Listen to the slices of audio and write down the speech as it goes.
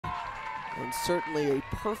and certainly a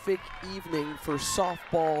perfect evening for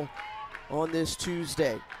softball on this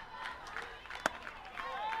Tuesday.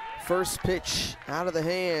 First pitch out of the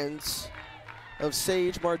hands of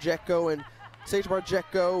Sage Margetko, and Sage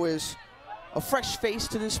Margetko is a fresh face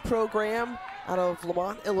to this program out of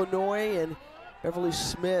Lamont, Illinois, and Beverly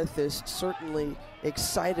Smith is certainly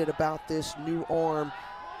excited about this new arm,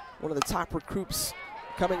 one of the top recruits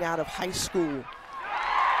coming out of high school.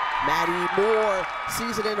 Maddie Moore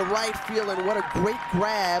sees it into right field, and what a great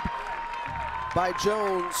grab by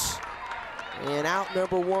Jones. And out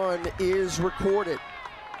number one is recorded.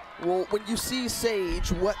 Well, when you see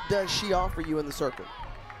Sage, what does she offer you in the circle?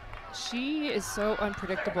 She is so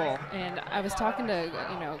unpredictable, and I was talking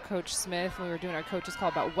to Coach Smith when we were doing our coaches call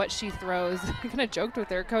about what she throws. I kind of joked with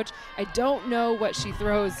her, Coach, I don't know what she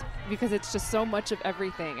throws because it's just so much of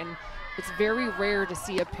everything, and it's very rare to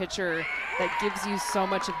see a pitcher that gives you so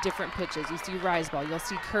much of different pitches. You see rise ball, you'll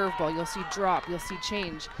see curveball, you'll see drop, you'll see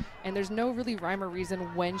change, and there's no really rhyme or reason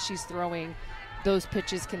when she's throwing those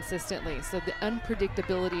pitches consistently. So the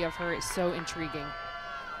unpredictability of her is so intriguing.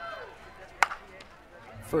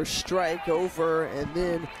 First strike over, and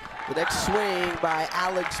then the next swing by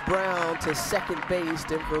Alex Brown to second base.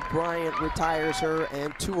 Denver Bryant retires her,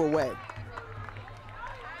 and 2 away.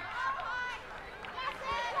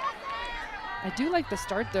 I do like the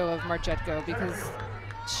start, though, of Margetko because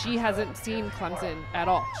she hasn't seen Clemson at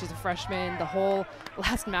all. She's a freshman. The whole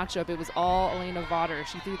last matchup, it was all Elena Vaughter.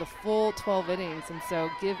 She threw the full 12 innings, and so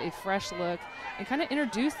give a fresh look and kind of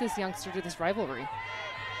introduce this youngster to this rivalry.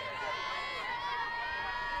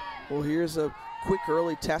 Well, here's a quick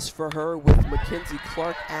early test for her with Mackenzie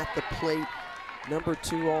Clark at the plate. Number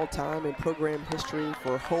 2 all-time in program history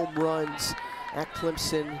for home runs at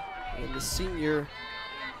Clemson. And the senior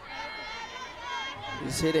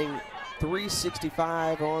is hitting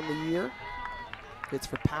 .365 on the year. Hits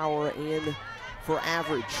for power and for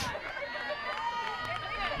average.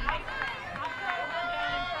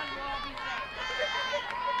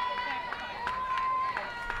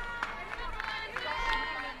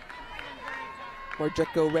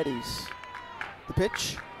 Margetko readies. The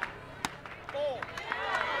pitch.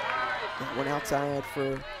 That one outside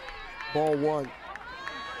for ball 1.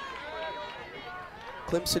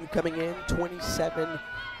 Clemson coming in 27-11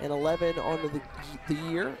 on the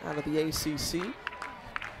year out of the ACC.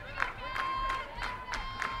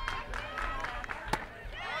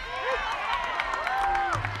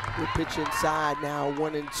 Good pitch inside now,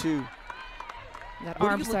 1-2. That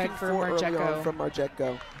arm side for Margetko. From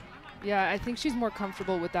Margetko. Yeah, I think she's more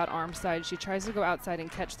comfortable with that arm side. She tries to go outside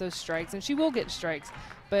and catch those strikes, and she will get strikes.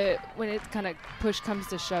 But when it kind of push comes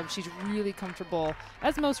to shove, she's really comfortable,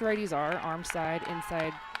 as most righties are, arm side,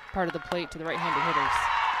 inside part of the plate to the right-handed hitters.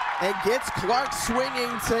 And gets Clark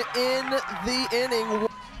swinging to end the inning.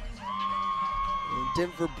 And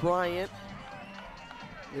Denver Bryant,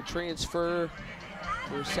 the transfer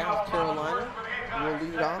for South Carolina, will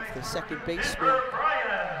lead off. The second baseman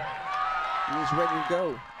is ready to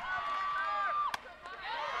go.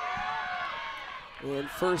 And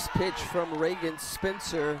first pitch from Reagan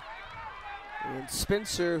Spencer. And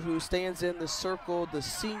Spencer, who stands in the circle, the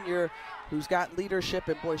senior who's got leadership.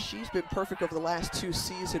 And boy, she's been perfect over the last 2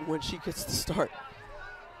 seasons when she gets the start.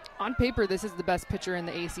 On paper, this is the best pitcher in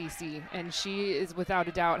the ACC, and she is without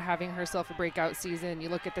a doubt having herself a breakout season. You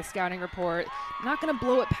look at the scouting report, not going to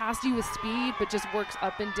blow it past you with speed, but just works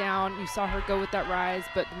up and down. You saw her go with that rise,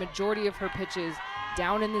 but the majority of her pitches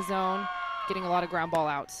down in the zone, getting a lot of ground ball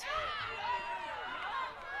outs.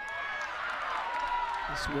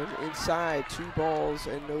 This one inside, 2 balls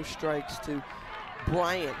and no strikes to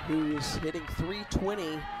Bryant, who's hitting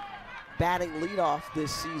 .320, batting leadoff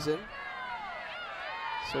this season.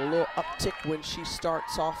 So a little uptick when she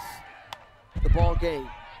starts off the ball game.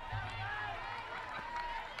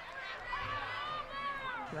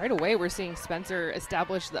 Right away, we're seeing Spencer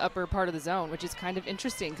establish the upper part of the zone, which is kind of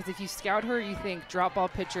interesting because if you scout her, you think drop ball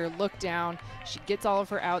pitcher, look down. She gets all of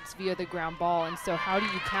her outs via the ground ball, and so how do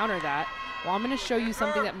you counter that? Well, I'm going to show you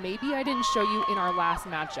something that maybe I didn't show you in our last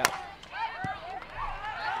matchup.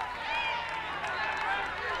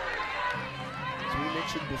 As we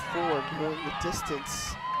mentioned before, going the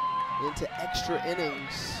distance into extra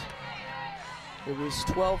innings. It was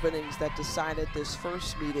 12 innings that decided this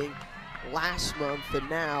first meeting last month, and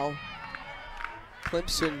now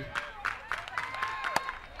Clemson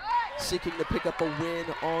seeking to pick up a win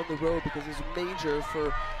on the road because it's major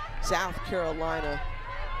for South Carolina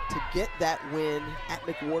to get that win at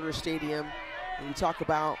McWhorter Stadium. And we talk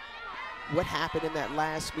about what happened in that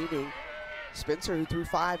last meeting. Spencer, who threw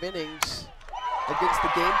 5 innings against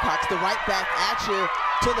the Gamecocks, the right back at you,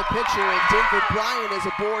 to the pitcher, and Denver Bryant is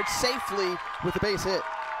aboard safely with the base hit.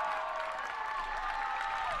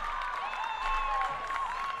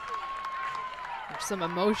 There's some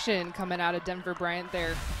emotion coming out of Denver Bryant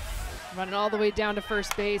there. Running all the way down to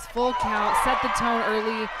first base, full count, set the tone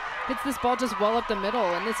early, hits this ball just well up the middle,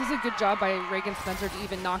 and this is a good job by Reagan Spencer to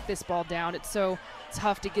even knock this ball down. It's so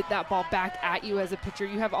tough to get that ball back at you as a pitcher.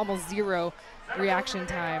 You have almost zero reaction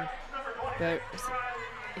time. But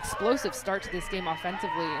explosive start to this game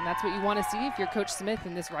offensively, and that's what you want to see if you're Coach Smith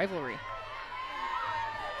in this rivalry.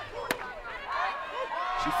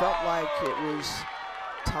 She felt like it was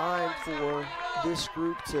time for this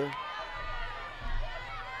group to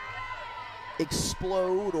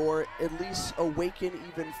explode or at least awaken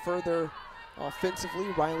even further offensively.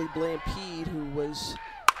 Riley Blampede, who was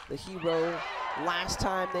the hero last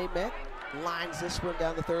time they met, lines this one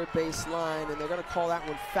down the third base line, and they're going to call that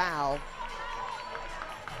one foul.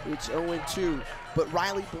 It's 0-2, but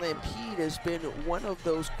Riley Blampede has been one of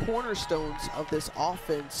those cornerstones of this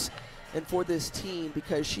offense and for this team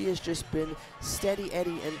because she has just been steady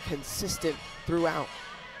Eddie and consistent throughout.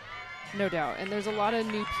 No doubt, and there's a lot of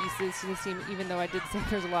new pieces to this team, even though I did say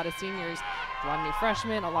there's a lot of seniors, a lot of new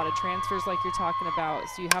freshmen, a lot of transfers like you're talking about,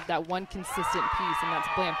 so you have that one consistent piece, and that's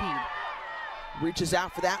Blampede. Reaches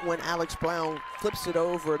out for that one. Alex Brown flips it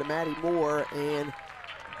over to Maddie Moore, and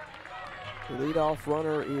the leadoff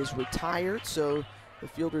runner is retired, so the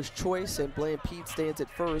fielder's choice, and Blampede stands at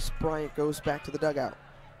first. Bryant goes back to the dugout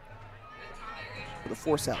for the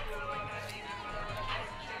force out.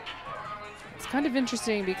 It's kind of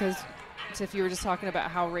interesting because if you were just talking about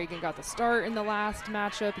how Reagan got the start in the last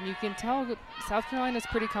matchup, and you can tell South Carolina's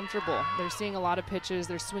pretty comfortable. They're seeing a lot of pitches.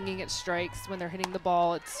 They're swinging at strikes when they're hitting the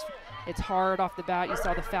ball. It's hard off the bat. You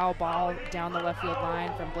saw the foul ball down the left field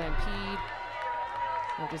line from Blampede.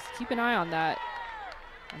 Well, just keep an eye on that.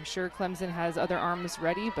 I'm sure Clemson has other arms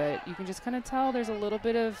ready, but you can just kind of tell there's a little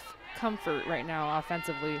bit of comfort right now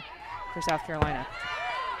offensively for South Carolina.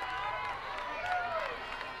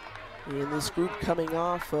 And this group coming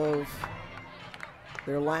off of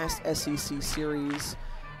their last SEC series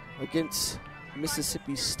against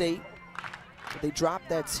Mississippi State. They dropped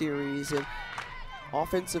that series, and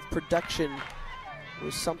offensive production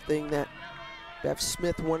was something that Bev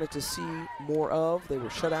Smith wanted to see more of. They were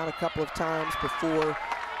shut out a couple of times before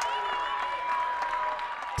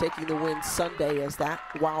taking the win Sunday as that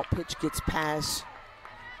wild pitch gets past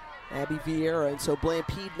Abby Vieira, and so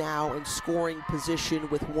Blampede now in scoring position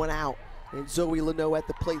with one out, and Zoe Leno at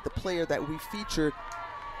the plate, the player that we featured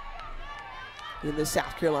in the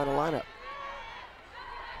South Carolina lineup.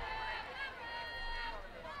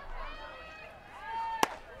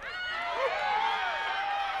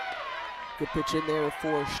 Good pitch in there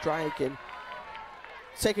for a strike, and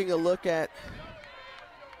taking a look at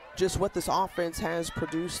just what this offense has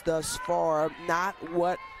produced thus far, not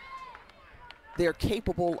what they're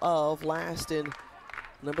capable of last in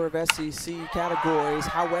a number of SEC categories.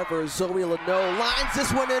 However, Zoe Leno lines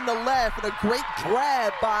this one in the left, and a great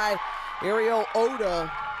grab by Ariel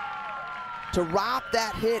Oda to rob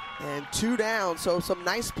that hit, and 2 down. So some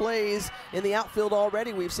nice plays in the outfield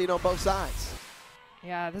already we've seen on both sides.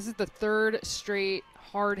 Yeah, this is the third straight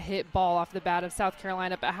hard hit ball off the bat of South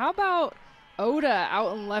Carolina, but how about Oda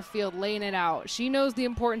out in left field laying it out? She knows the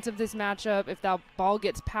importance of this matchup. If that ball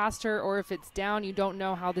gets past her or if it's down, you don't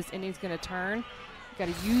know how this inning's going to turn. You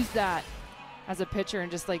got to use that as a pitcher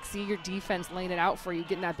and just like see your defense laying it out for you,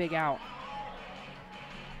 getting that big out.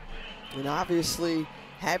 And obviously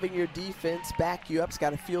having your defense back you up, it's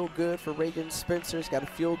got to feel good for Reagan Spencer. It's got to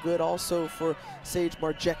feel good also for Sage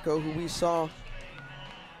Marjecko, who we saw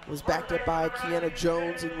was backed up by Kiana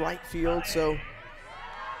Jones in right field. So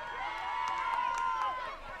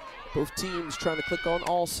both teams trying to click on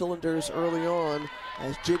all cylinders early on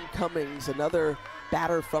as Jen Cummings, another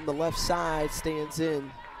batter from the left side, stands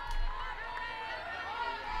in.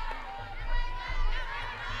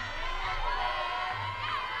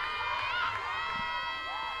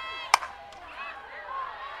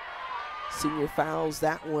 Senior fouls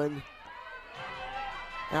that one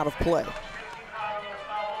out of play.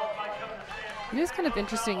 It is kind of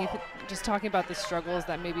interesting, just talking about the struggles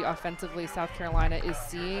that maybe offensively South Carolina is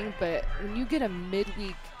seeing, but when you get a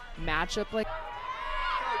midweek matchup like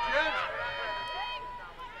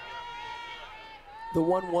the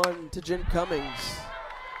 1-1 to Jen Cummings,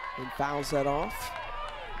 and fouls that off.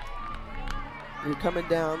 You're coming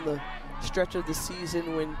down the stretch of the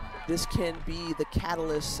season when this can be the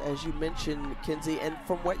catalyst, as you mentioned, Mackenzie. And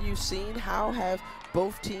from what you've seen, how have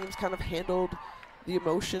both teams kind of handled the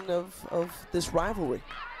emotion of this rivalry?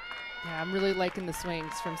 Yeah, I'm really liking the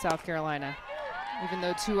swings from South Carolina. Even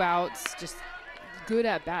though 2 outs, just good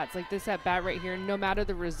at-bats. Like this at-bat right here, no matter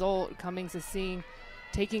the result, Cummings is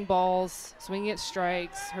taking balls, swinging at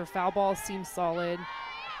strikes. Her foul ball seems solid.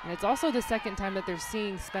 And it's also the second time that they're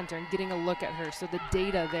seeing Spencer and getting a look at her, so the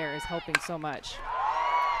data there is helping so much.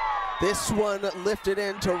 This one lifted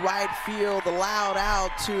into right field, allowed out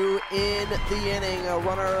to end the inning. A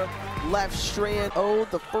runner left strand. Oh,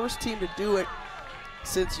 the first team to do it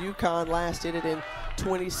since UConn last did it in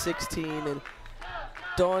 2016. And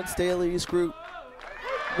Dawn Staley's group,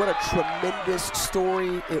 what a tremendous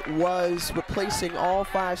story it was, replacing all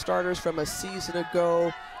 5 starters from a season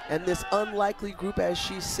ago. And this unlikely group, as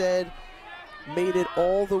she said, made it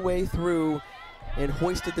all the way through and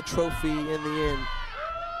hoisted the trophy in the end.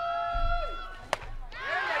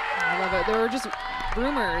 I love it. There were just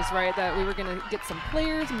rumors, right, that we were going to get some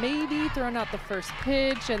players maybe throwing out the first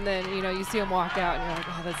pitch, and then, you know, you see them walk out and you're like,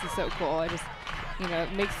 oh, this is so cool. I just, you know,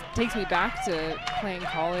 it takes me back to playing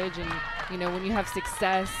college, and, you know, when you have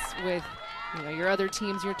success with, you know, your other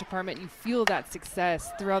teams, your department, you feel that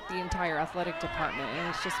success throughout the entire athletic department, and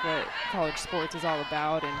it's just what college sports is all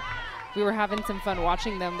about. And we were having some fun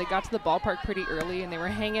watching them. They got to the ballpark pretty early, and they were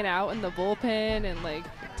hanging out in the bullpen and, like,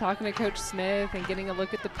 talking to Coach Smith and getting a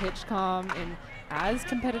look at the pitch comm. And as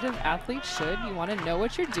competitive athletes should, you want to know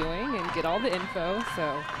what you're doing and get all the info. So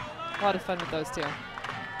a lot of fun with those two.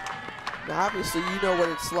 Now, obviously, you know what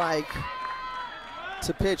it's like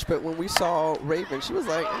to pitch, but when we saw Raven, she was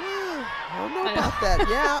like, I don't know about that.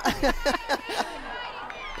 Yeah.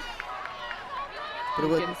 But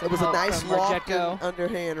it was a nice loft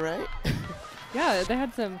underhand, right? Yeah, they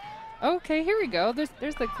had some. Okay, here we go.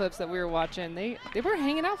 There's the clips that we were watching. They were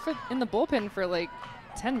hanging out in the bullpen for like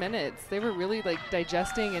 10 minutes. They were really like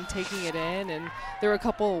digesting and taking it in, and there were a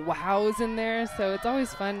couple wows in there. So it's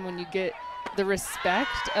always fun when you get the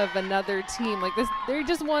respect of another team like this. They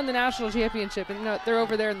just won the national championship, and they're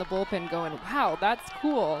over there in the bullpen going, wow, that's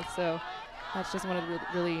cool. So that's just one of the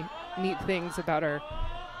really neat things about our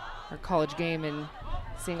college game, and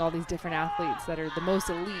seeing all these different athletes that are the most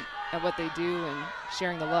elite at what they do and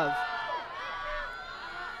sharing the love.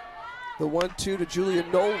 The 1-2 to Julia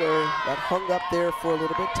Noller that hung up there for a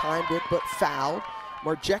little bit, timed it but fouled.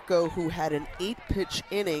 Marjecko, who had an 8-pitch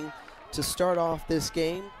inning to start off this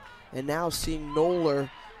game, and now seeing Noller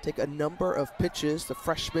take a number of pitches, the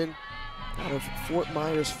freshman out of Fort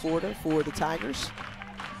Myers, Florida, for the Tigers.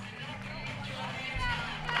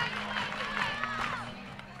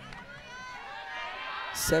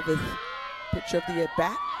 Seventh pitch of the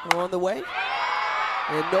at-bat on the way.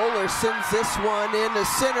 And Noller sends this one into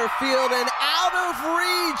center field and out of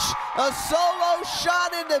reach. A solo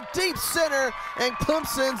shot into deep center, and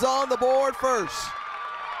Clemson's on the board first.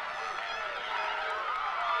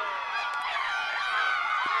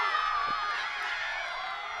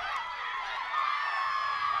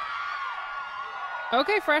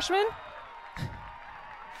 Okay, freshman.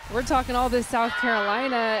 We're talking all this South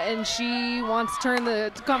Carolina, and she wants to turn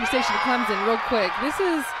the conversation to Clemson real quick. This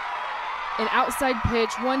is an outside pitch,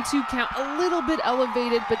 1-2 count, a little bit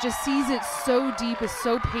elevated, but just sees it so deep, is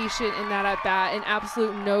so patient in that at-bat, an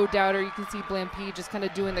absolute no-doubter. You can see Blampy just kind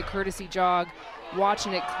of doing the courtesy jog,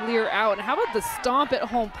 watching it clear out. And how about the stomp at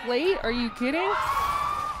home plate? Are you kidding?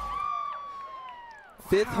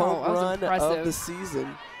 Fifth home run of the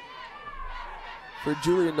season for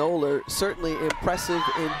Julia Noller. Certainly impressive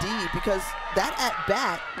indeed, because that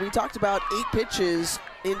at-bat, we talked about 8 pitches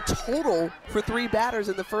in total for 3 batters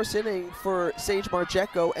in the first inning for Sage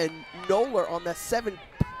Marjecko, and Noller on that seventh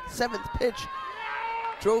pitch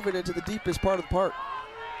drove it into the deepest part of the park.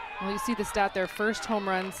 Well, you see the stat there, first home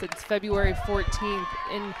run since February 14th,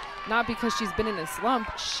 and not because she's been in a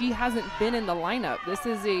slump, she hasn't been in the lineup. This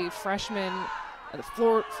is a freshman, the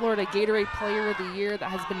Florida Gatorade Player of the Year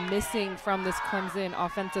that has been missing from this Clemson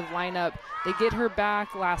offensive lineup. They get her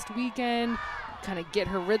back last weekend, kind of get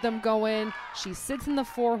her rhythm going. She sits in the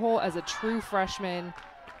 4-hole as a true freshman,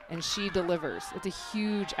 and she delivers. It's a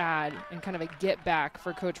huge add and kind of a get back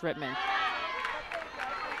for Coach Rittman.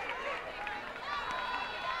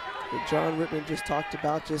 John Rittman just talked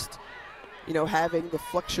about having the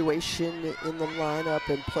fluctuation in the lineup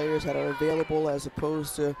and players that are available as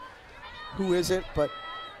opposed to who isn't, but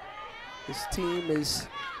this team is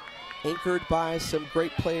anchored by some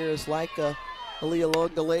great players like Aaliyah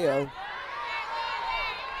Longaleo,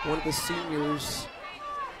 one of the seniors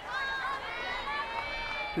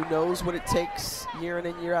who knows what it takes year in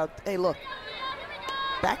and year out. Hey, look,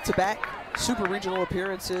 back-to-back super regional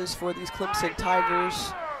appearances for these Clemson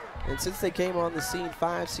Tigers, and since they came on the scene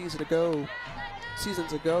 5 seasons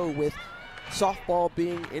ago with softball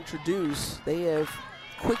being introduced, they have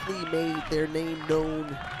quickly made their name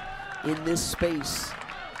known in this space.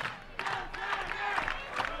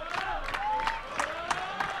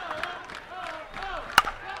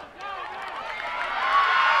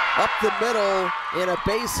 up the middle, and a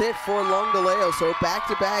base hit for Lungaleo. So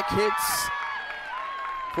back-to-back hits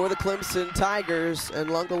for the Clemson Tigers, and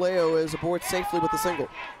Lungaleo is aboard safely with a single.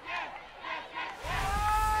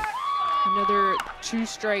 Another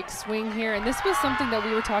two-strike swing here, and this was something that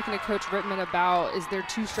we were talking to Coach Rittman about, is their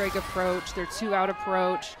two-strike approach, their two-out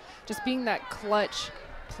approach, just being that clutch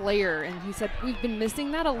player. And he said we've been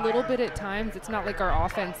missing that a little bit at times. It's not like our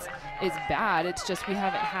offense is bad, it's just we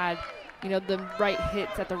haven't had, you know, the right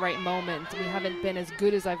hits at the right moment. We haven't been as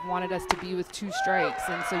good as I've wanted us to be with two strikes.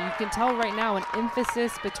 And so you can tell right now an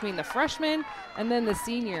emphasis between the freshman and then the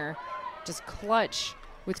senior, just clutch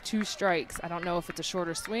with two strikes. I don't know if it's a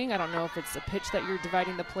shorter swing, I don't know if it's a pitch that you're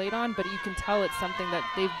dividing the plate on, but you can tell it's something that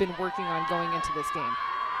they've been working on going into this game.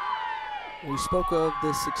 We spoke of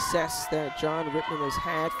the success that John Rittman has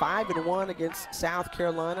had, 5-1 against South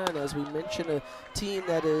Carolina, and as we mentioned, a team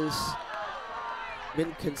that has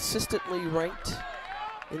been consistently ranked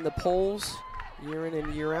in the polls year in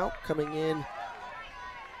and year out, coming in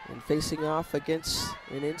and facing off against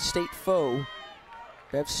an in-state foe.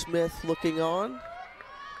 Bev Smith looking on,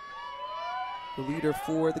 the leader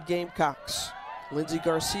for the Gamecocks. Lindsey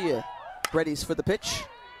Garcia readies for the pitch,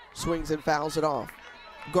 swings and fouls it off.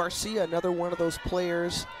 Garcia, another one of those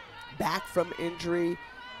players back from injury,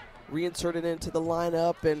 reinserted into the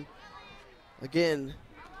lineup, and again,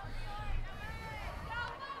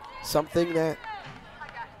 something that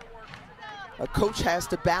a coach has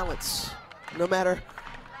to balance no matter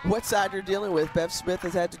what side you're dealing with. Bev Smith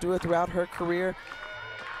has had to do it throughout her career,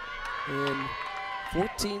 and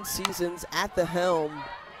 14 seasons at the helm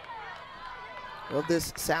of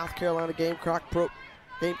this South Carolina Gamecock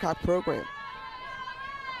program.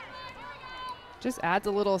 Just adds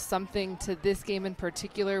a little something to this game in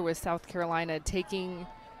particular, with South Carolina taking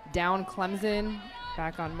down Clemson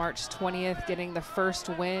back on March 20th, getting the first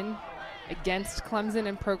win against Clemson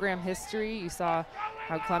in program history. You saw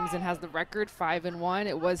how Clemson has the record 5-1.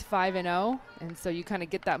 It was 5-0, and so you kind of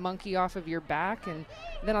get that monkey off of your back. And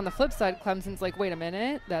then on the flip side, Clemson's like, wait a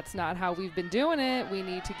minute, that's not how we've been doing it. We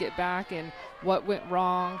need to get back, and what went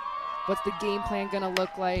wrong? What's the game plan going to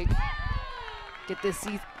look like? Get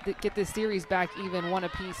this series back even one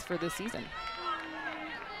apiece for this season.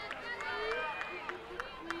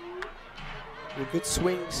 Good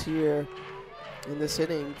swings here in this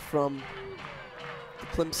inning from the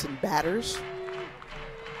Clemson batters.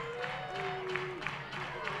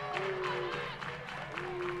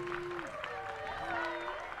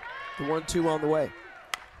 The 1-2 on the way.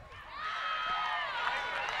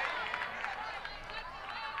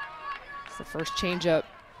 It's the first changeup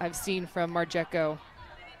I've seen from Marjeko.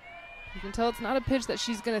 You can tell it's not a pitch that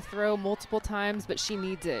she's going to throw multiple times, but she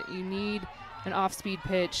needs it. You need an off-speed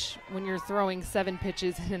pitch when you're throwing 7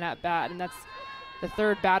 pitches in an at-bat, and that's the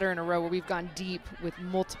third batter in a row where we've gone deep with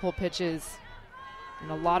multiple pitches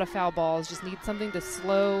and a lot of foul balls. Just need something to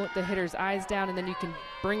slow the hitter's eyes down, and then you can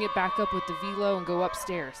bring it back up with the velo and go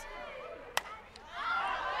upstairs.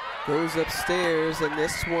 Goes upstairs, and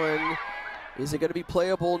this one, is it going to be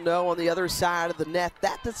playable? No, on the other side of the net.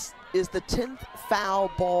 That is the 10th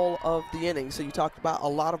foul ball of the inning. So you talked about a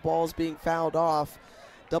lot of balls being fouled off.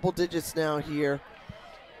 Double digits now here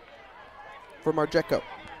for Marjeko.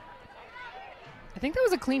 I think that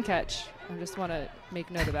was a clean catch. I just want to make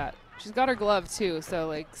note of that. She's got her glove too, so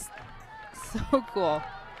like, so cool.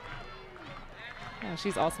 Oh,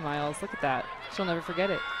 she's all smiles. Look at that. She'll never forget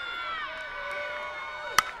it.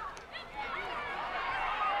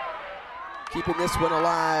 Keeping this one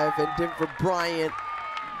alive, and Denver Bryant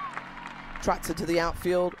trots into the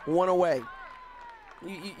outfield, one away.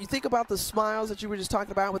 You think about the smiles that you were just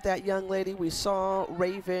talking about with that young lady. We saw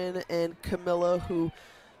Raven and Camilla, who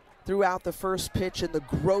threw out the first pitch, and the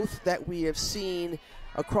growth that we have seen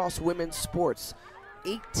across women's sports.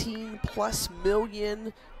 18+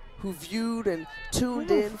 million who viewed and tuned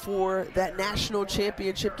in for that national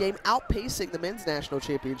championship game, outpacing the men's national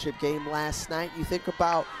championship game last night. You think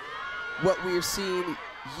about what we have seen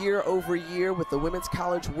year over year with the Women's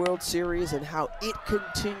College World Series and how it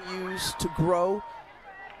continues to grow.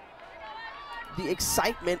 The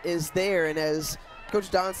excitement is there, and as Coach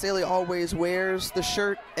Don Staley always wears the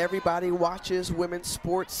shirt, everybody watches women's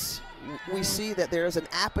sports. We see that there is an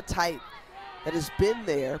appetite that has been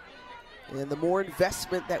there, and the more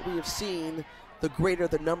investment that we have seen, the greater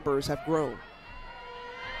the numbers have grown.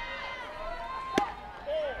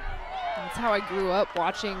 That's how I grew up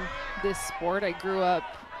watching this sport. I grew up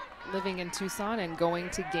living in Tucson and going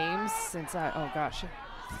to games since I,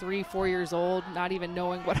 3-4 years old, not even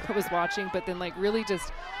knowing what I was watching, but then like really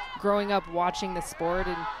just growing up watching the sport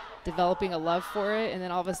and developing a love for it. And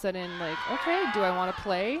then all of a sudden, like, okay, do I want to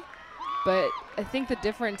play? But I think the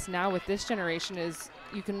difference now with this generation is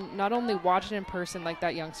you can not only watch it in person like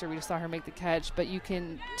that youngster, we just saw her make the catch, but you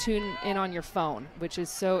can tune in on your phone, which is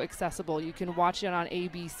so accessible. You can watch it on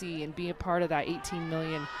ABC and be a part of that 18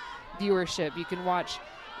 million viewership. You can watch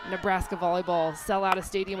Nebraska volleyball sell out a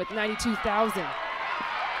stadium with 92,000.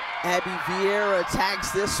 Abby Vieira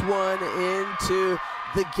tags this one into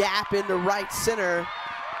the gap into right center.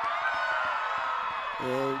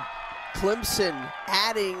 And Clemson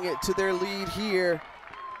adding to their lead here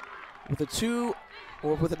with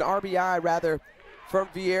with an RBI rather from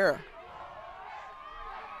Vieira.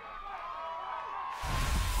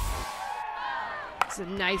 It's a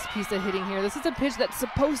nice piece of hitting here. This is a pitch that's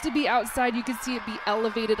supposed to be outside. You can see it be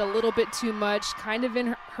elevated a little bit too much, kind of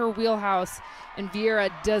in her wheelhouse, and Vieira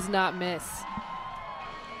does not miss.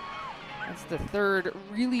 That's the third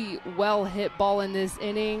really well hit ball in this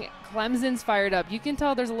inning. Clemson's fired up. You can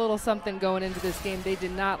tell there's a little something going into this game. They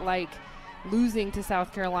did not like losing to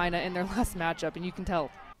South Carolina in their last matchup, and you can tell.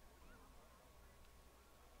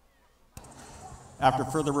 After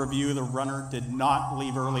further review, the runner did not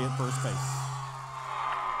leave early at first base.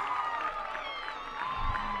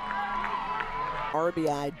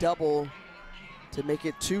 RBI double to make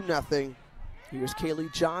it 2-0. Here's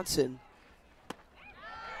Kaylee Johnson.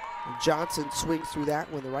 And Johnson swings through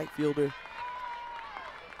that one, the right fielder.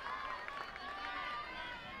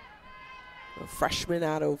 A freshman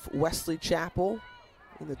out of Wesley Chapel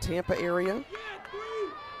in the Tampa area.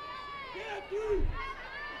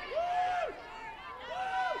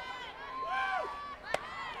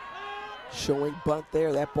 Showing bunt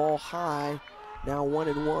there, that ball high, now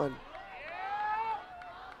 1-1.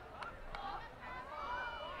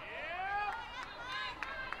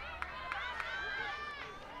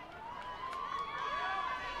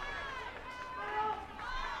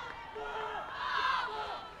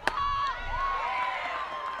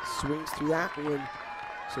 Swings through that one.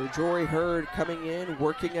 So Jory Hurd coming in,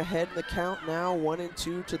 working ahead in the count now,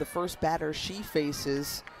 1-2 to the first batter she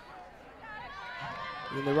faces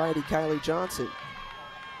in the righty Kylie Johnson.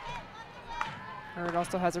 Hurd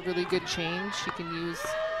also has a really good change she can use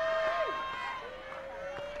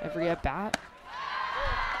every at bat.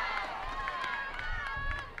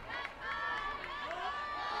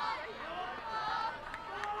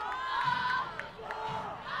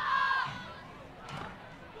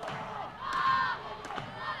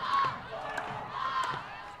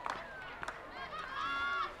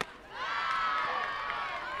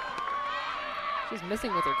 She's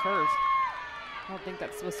missing with her curve. I don't think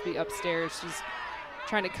that's supposed to be upstairs. She's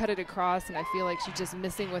trying to cut it across, and I feel like she's just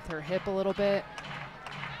missing with her hip a little bit.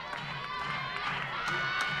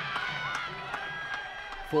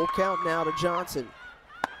 Full count now to Johnson.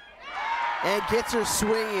 And gets her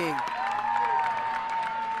swinging.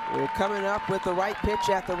 We're coming up with the right pitch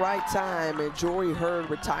at the right time, and Jory Hurd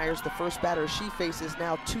retires the first batter she faces,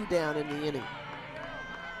 now 2 down in the inning.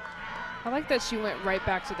 I like that she went right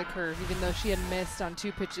back to the curve, even though she had missed on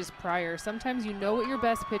 2 pitches prior. Sometimes you know what your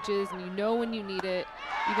best pitch is, and you know when you need it,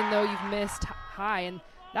 even though you've missed high. And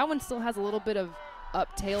that one still has a little bit of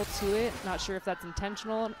up tail to it. Not sure if that's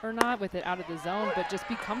intentional or not with it out of the zone, but just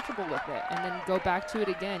be comfortable with it and then go back to it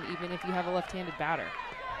again, even if you have a left-handed batter.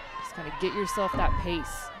 Just kind of get yourself that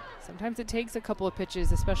pace. Sometimes it takes a couple of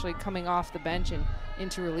pitches, especially coming off the bench and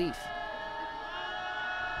into relief.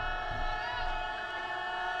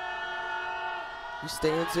 He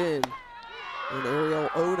stands in, and Ariel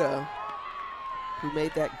Oda, who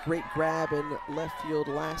made that great grab in left field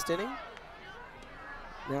last inning,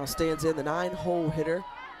 now stands in, the 9-hole hitter,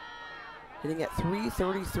 hitting at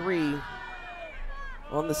 .333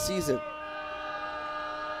 on the season.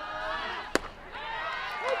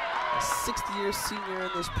 A 6th-year senior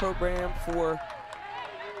in this program for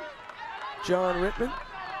John Rittman.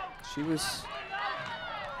 She was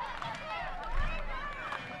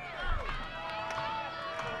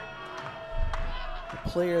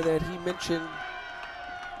player that he mentioned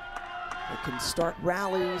that can start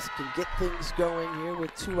rallies, can get things going here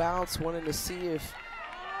with 2 outs, wanting to see if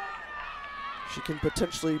she can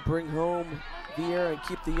potentially bring home Vieira and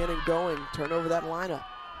keep the inning going, turn over that lineup.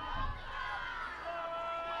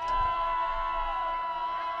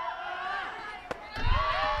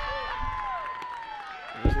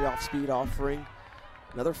 There's the off-speed offering.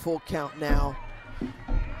 Another full count now.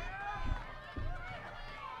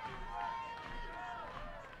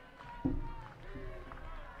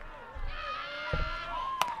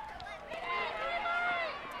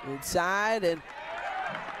 Inside, and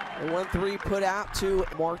the 1-3 put out to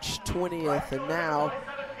March 20th, and now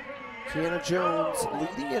Kiana Jones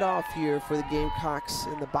leading it off here for the Gamecocks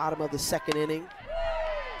in the bottom of the 2nd inning.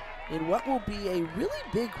 in what will be a really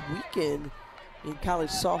big weekend in college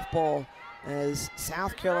softball, as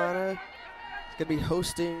South Carolina is going to be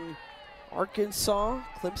hosting Arkansas.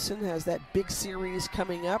 Clemson has that big series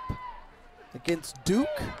coming up against Duke.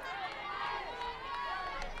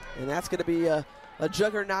 And that's going to be a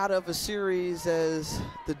juggernaut of a series, as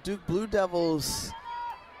the Duke Blue Devils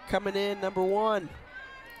coming in #1.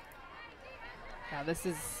 Yeah, this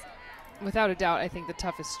is without a doubt, I think, the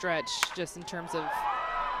toughest stretch just in terms of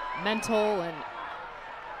mental and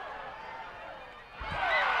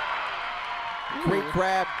great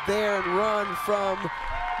grab there and run from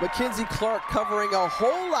Mackenzie Clark, covering a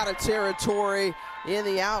whole lot of territory in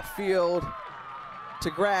the outfield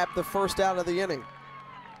to grab the first out of the inning.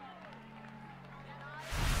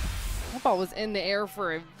 That ball was in the air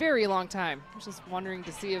for a very long time. I was just wondering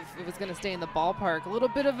to see if it was going to stay in the ballpark. A little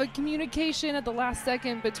bit of a communication at the last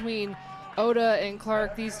second between Oda and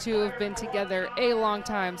Clark. These two have been together a long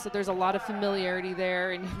time, so there's a lot of familiarity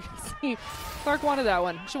there, and you can see Clark wanted that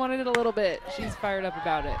one. She wanted it a little bit. She's fired up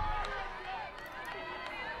about it.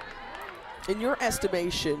 In your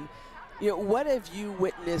estimation, what have you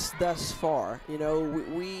witnessed thus far?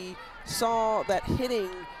 We saw that hitting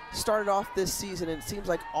started off this season, and it seems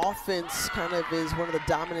like offense kind of is one of the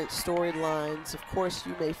dominant storylines. Of course,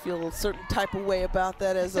 you may feel a certain type of way about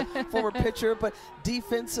that as a former pitcher, but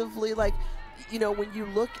defensively, when you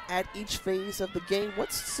look at each phase of the game,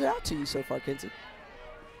 what stood out to you so far, Kenzie?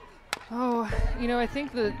 Oh, I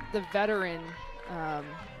think the veteran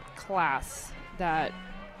class that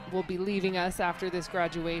will be leaving us after this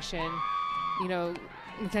graduation,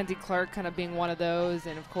 Mackenzie Clark kind of being one of those,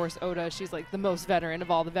 and of course Oda, she's like the most veteran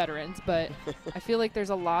of all the veterans, but I feel like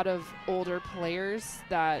there's a lot of older players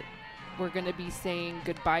that we're going to be saying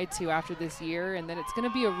goodbye to after this year, and then it's going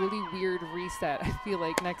to be a really weird reset, I feel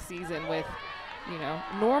like, next season with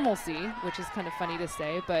normalcy, which is kind of funny to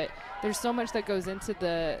say, but there's so much that goes into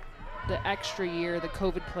the extra year, the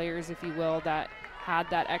COVID players, if you will, that had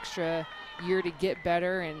that extra year to get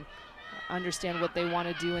better and understand what they want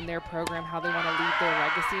to do in their program, how they want to leave their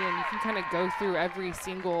legacy, and you can kind of go through every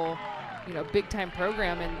single big time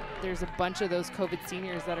program, and there's a bunch of those COVID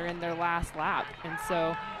seniors that are in their last lap, and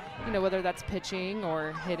so whether that's pitching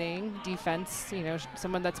or hitting, defense,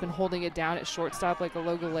 someone that's been holding it down at shortstop like a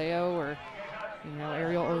Logaleo or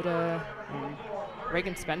Ariel Oda and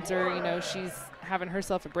Reagan Spencer, she's having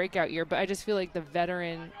herself a breakout year, but I just feel like the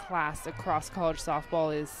veteran class across college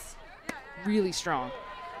softball is really strong.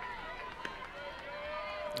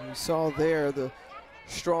 You saw there the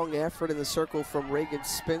strong effort in the circle from Reagan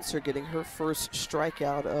Spencer, getting her first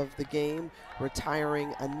strikeout of the game,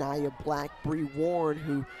 retiring Anaya Black. Bree Warren,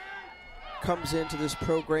 who comes into this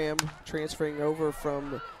program, transferring over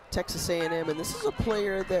from Texas A&M, and this is a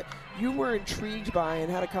player that you were intrigued by and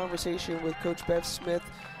had a conversation with Coach Bev Smith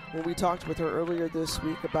when we talked with her earlier this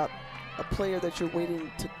week about a player that you're waiting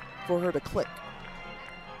for her to click.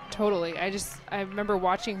 Totally. I remember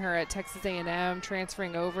watching her at Texas A&M,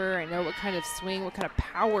 transferring over. I know what kind of swing, what kind of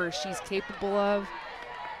power she's capable of.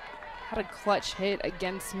 Had a clutch hit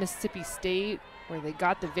against Mississippi State where they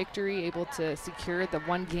got the victory, able to secure the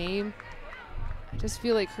one game. I just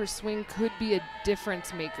feel like her swing could be a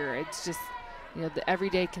difference maker. It's just, the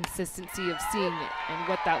everyday consistency of seeing it and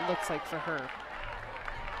what that looks like for her.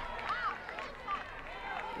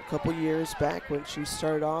 A couple years back when she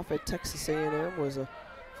started off at Texas A&M, was a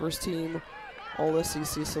first team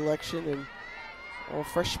All-SEC selection and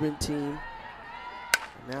all-freshman team.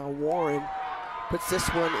 Now Warren puts this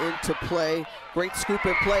one into play. Great scoop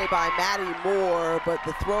and play by Maddie Moore, but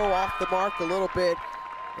the throw off the mark a little bit,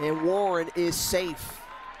 and Warren is safe.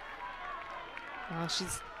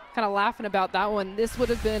 She's kind of laughing about that one. This would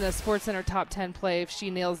have been a SportsCenter top 10 play if she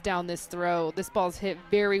nails down this throw. This ball's hit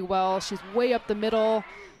very well. She's way up the middle.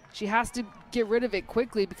 She has to get rid of it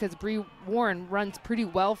quickly because Bree Warren runs pretty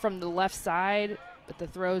well from the left side, but the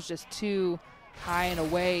throw's just too high and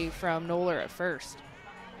away from Noller at first.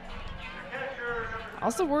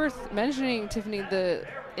 Also worth mentioning, Tiffany, the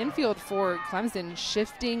infield for Clemson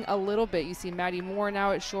shifting a little bit. You see Maddie Moore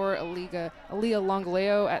now at short, Aaliyah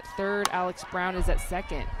Longaleo at third, Alex Brown is at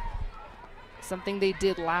second. Something they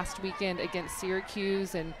did last weekend against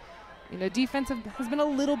Syracuse, and defense has been a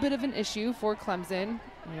little bit of an issue for Clemson.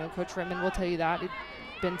 Coach Redmond will tell you that. It's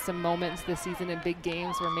been some moments this season in big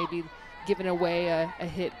games where maybe giving away a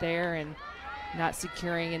hit there and not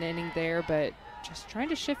securing an inning there, but just trying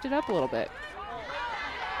to shift it up a little bit.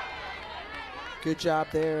 Good job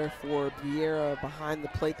there for Vieira behind the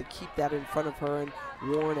plate to keep that in front of her, and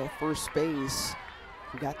Warren at first base.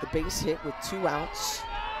 We got the base hit with 2 outs.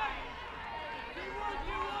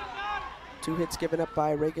 2 hits given up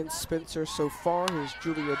by Reagan Spencer so far. Here's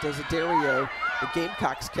Julia Desiderio, the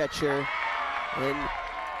Gamecocks catcher. And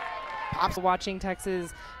pops. Watching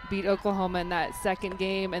Texas beat Oklahoma in that second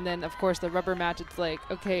game, and then of course the rubber match, it's like,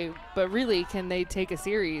 okay, but really, can they take a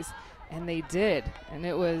series? And they did, and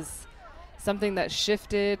it was something that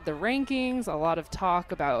shifted the rankings. A lot of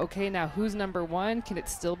talk about, okay, now who's number 1? Can it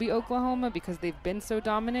still be Oklahoma because they've been so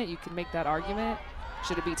dominant? You can make that argument.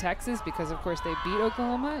 Should it be Texas because, of course, they beat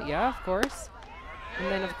Oklahoma? Yeah, of course.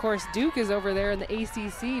 And then, of course, Duke is over there in the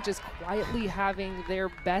ACC just quietly having their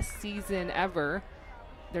best season ever.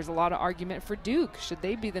 There's a lot of argument for Duke. Should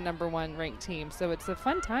they be the number 1 ranked team? So it's a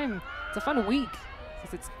fun time. It's a fun week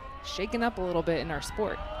because it's shaken up a little bit in our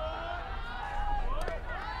sport.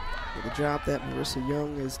 The job that Marissa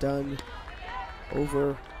Young has done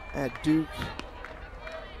over at Duke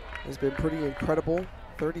has been pretty incredible.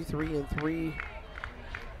 33-3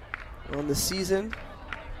 on the season.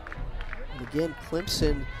 And again,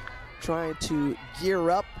 Clemson trying to gear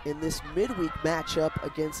up in this midweek matchup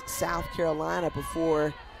against South Carolina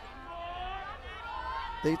before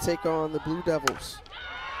they take on the Blue Devils.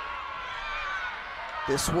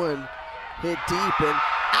 This one hit deep and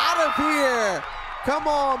out of here. Come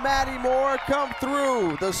on, Maddie Moore, come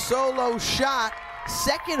through. The solo shot,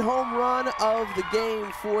 second home run of the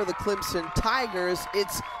game for the Clemson Tigers.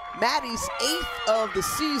 It's Maddie's 8th of the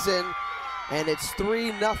season, and it's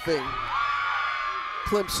 3-0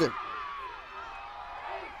 Clemson.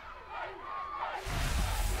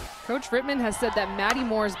 Coach Rittman has said that Maddie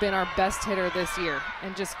Moore has been our best hitter this year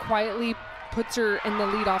and just quietly puts her in the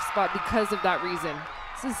leadoff spot because of that reason.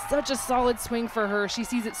 This is such a solid swing for her. She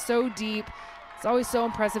sees it so deep. It's always so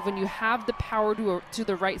impressive when you have the power to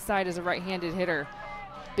the right side as a right-handed hitter.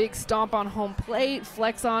 Big stomp on home plate,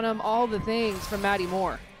 flex on him, all the things from Maddie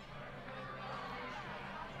Moore.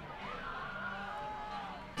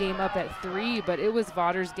 Game up at 3, but it was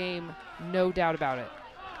Vodder's game, no doubt about it.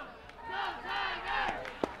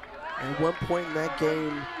 At one point in that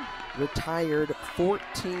game, retired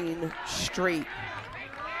 14 straight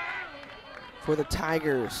for the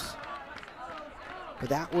Tigers. But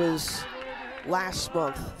that was last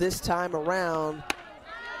month. This time around,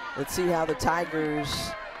 let's see how the Tigers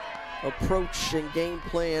approach and game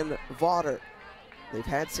plan Vodder. They've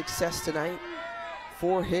had success tonight.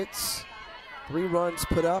 4 hits, 3 runs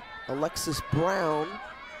put up. Alexis Brown,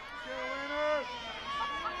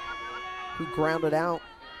 who grounded out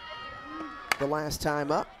the last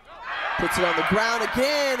time up, puts it on the ground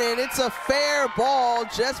again, and it's a fair ball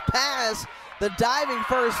just past the diving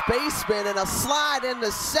first baseman, and a slide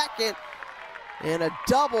into second, and a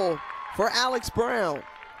double for Alex Brown.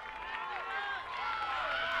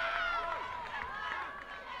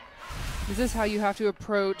 This is how you have to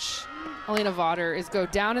approach Elena Vodder, is go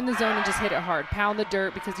down in the zone and just hit it hard. Pound the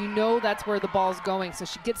dirt because you know that's where the ball's going. So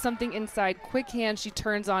she gets something inside, quick hand, she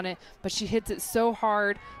turns on it, but she hits it so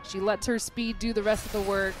hard. She lets her speed do the rest of the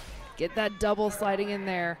work, get that double sliding in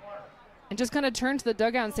there, and just kind of turn to the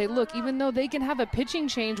dugout and say, look, even though they can have a pitching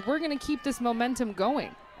change, we're going to keep this momentum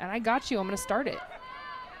going. And I got you, I'm going to start it.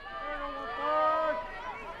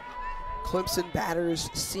 Clemson batters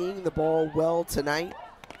seeing the ball well tonight.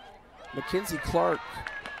 Mackenzie Clark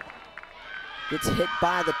gets hit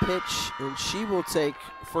by the pitch, and she will take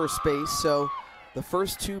first base. So the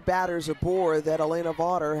first 2 batters aboard that Elena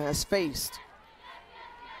Vodder has faced.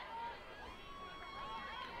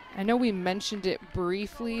 I know we mentioned it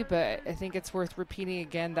briefly, but I think it's worth repeating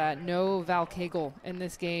again that no Val Cagle in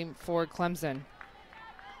this game for Clemson.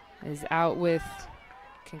 Is out with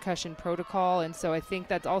concussion protocol, and so I think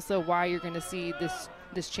that's also why you're going to see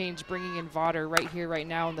this change, bringing in Vodder right here, right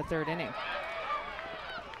now in the 3rd inning.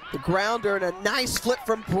 The grounder and a nice flip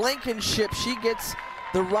from Blankenship. She gets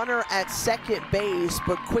the runner at second base,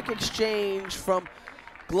 but quick exchange from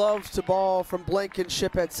glove to ball from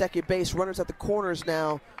Blankenship at second base. Runners at the corners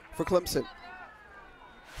now for Clemson.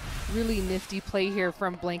 Really nifty play here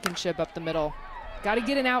from Blankenship up the middle. Got to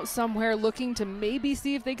get an out somewhere, looking to maybe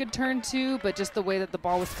see if they could turn 2, but just the way that the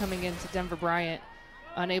ball was coming into Denver Bryant,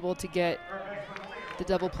 unable to get the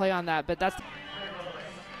double play on that. But that's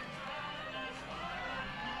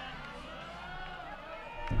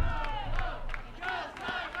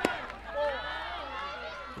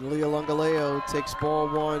Leah Lungaleo takes ball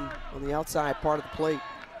 1 on the outside part of the plate.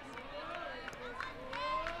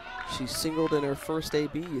 She singled in her first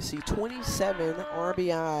AB. You see 27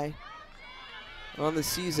 RBI on the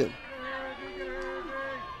season.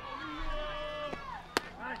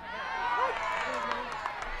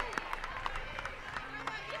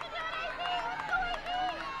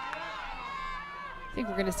 I think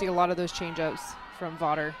we're going to see a lot of those change-ups from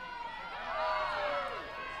Vodder.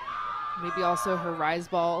 Maybe also her rise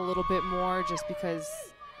ball a little bit more, just because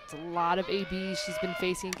it's a lot of ABs she's been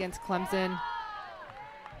facing against Clemson.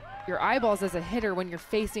 Your eyeballs as a hitter when you're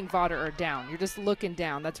facing Vaughter are down. You're just looking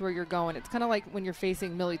down. That's where you're going. It's kind of like when you're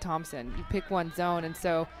facing Millie Thompson. You pick one zone, and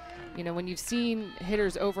so, you know, when you've seen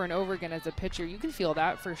hitters over and over again as a pitcher, you can feel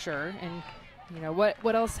that for sure. And, you know,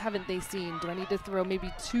 what else haven't they seen? Do I need to throw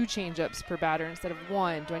maybe 2 changeups per batter instead of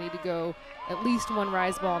 1? Do I need to go at least 1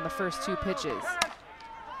 rise ball in the first 2 pitches?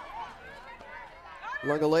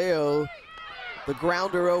 Lungaleo, the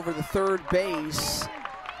grounder over the third base.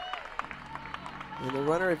 And the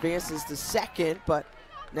runner advances to second, but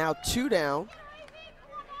now 2 down.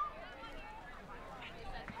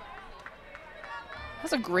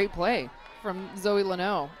 That's a great play from Zoe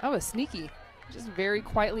Leno. That was sneaky. Just very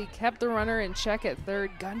quietly kept the runner in check at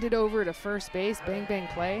third, gunned it over to first base, bang, bang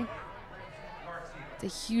play. It's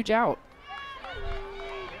a huge out.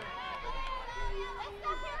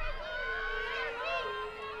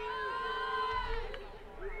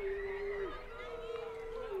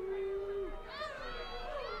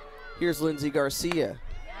 Here's Lindsey Garcia.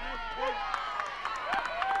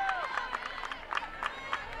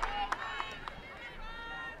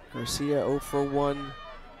 Garcia 0 for 1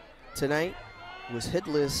 tonight. Was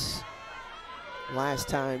hitless last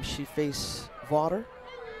time she faced Vaughter.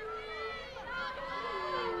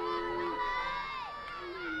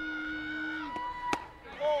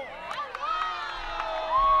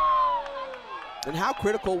 And how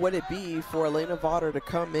critical would it be for Elena Vaughter to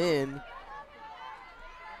come in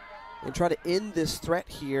and try to end this threat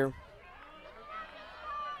here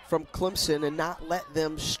from Clemson and not let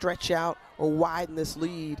them stretch out or widen this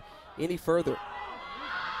lead any further?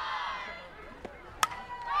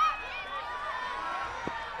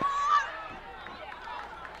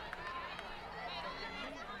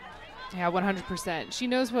 Yeah, 100%. She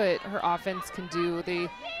knows what her offense can do. They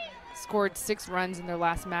scored 6 runs in their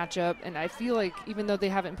last matchup, and I feel like even though they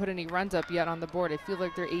haven't put any runs up yet on the board, I feel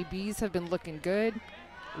like their ABs have been looking good.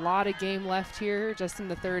 A lot of game left here just in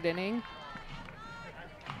the 3rd inning.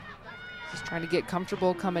 Just trying to get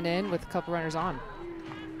comfortable coming in with a couple runners on.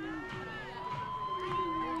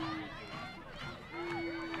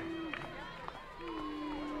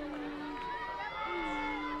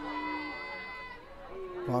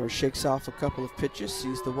 Vaughter shakes off a couple of pitches,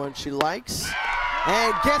 sees the one she likes,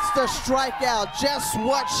 and gets the strikeout, just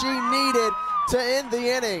what she needed to end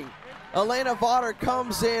the inning. Elena Vaughter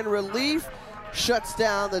comes in relief, shuts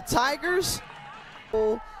down the Tigers.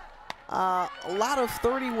 A lot of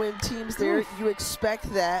 30-win teams there, you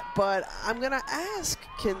expect that, but I'm going to ask,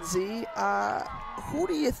 Kinsey, who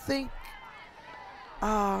do you think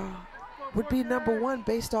would be #1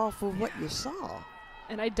 based off of what you saw?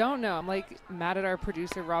 And I don't know. I'm like mad at our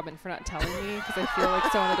producer, Robin, for not telling me, because I feel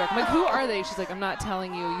like so in the dark. I'm like, who are they? She's like, I'm not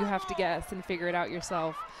telling you. You have to guess and figure it out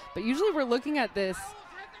yourself. But usually we're looking at this,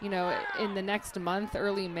 you know, in the next month,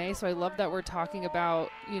 early May. So I love that we're talking about,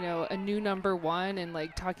 you know, a new #1 and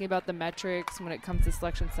like talking about the metrics when it comes to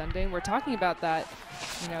Selection Sunday. And we're talking about that,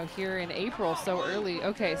 you know, here in April so early.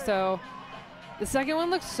 Okay, so the second one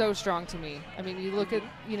looks so strong to me. I mean, you look at,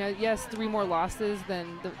 you know, yes, 3 more losses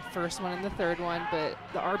than the first one and the third one, but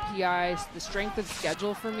the RPI, the strength of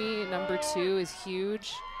schedule for me, #2 is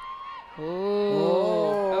huge.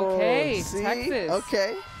 Oh, okay, see? Texas.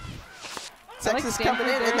 Okay. Texas coming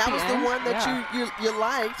in, and that was the one that you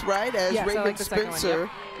liked, right? As yes, Raven like Spencer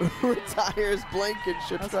retires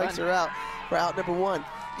Blankenship, strikes her out for out #1.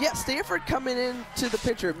 Yeah, Stanford coming in to the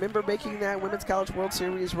picture. Remember making that Women's College World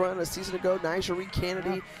Series run a season ago. Nigel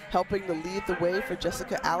Kennedy helping to lead the way for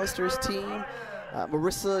Jessica Allister's team.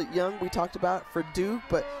 Marissa Young we talked about for Duke,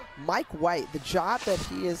 but Mike White, the job that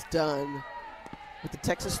he has done with the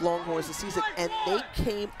Texas Longhorns this season, and they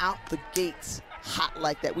came out the gates hot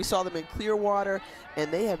like that. We saw them in Clearwater, and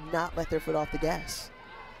they have not let their foot off the gas.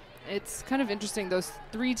 It's kind of interesting. Those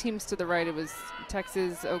 3 teams to the right, it was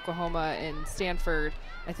Texas, Oklahoma, and Stanford.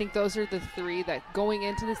 I think those are the 3 that going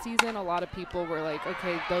into the season, a lot of people were like,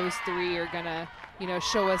 okay, those 3 are going to, you know,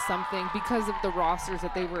 show us something because of the rosters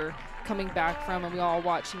that they were coming back from. And we all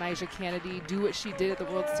watched Nigel Kennedy do what she did at the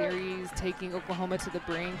World Series, taking Oklahoma to the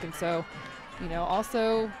brink. And so, you know,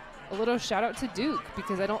 also a little shout out to Duke,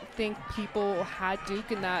 because I don't think people had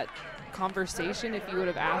Duke in that conversation. If you would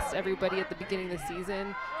have asked everybody at the beginning of the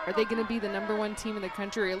season, are they going to be the #1 team in the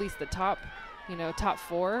country, or at least the top, you know, top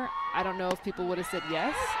 4? I don't know if people would have said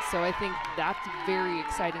yes. So I think that's very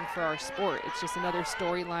exciting for our sport. It's just another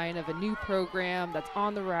storyline of a new program that's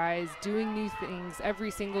on the rise, doing new things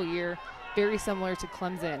every single year, very similar to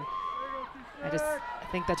Clemson. I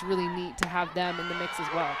think that's really neat to have them in the mix as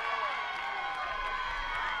well.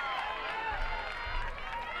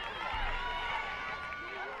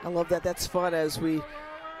 I love that. That's fun as we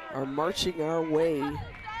are marching our way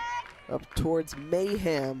up towards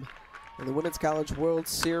mayhem in the Women's College World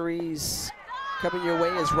Series. Coming your way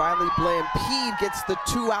as Riley Blampede gets the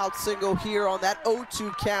 2-out single here on that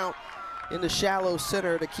 0-2 count in the shallow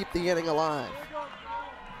center to keep the inning alive.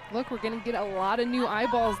 Look, we're going to get a lot of new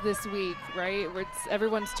eyeballs this week, right?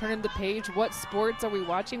 Everyone's turning the page. What sports are we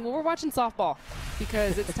watching? Well, we're watching softball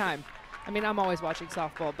because it's time. I mean, I'm always watching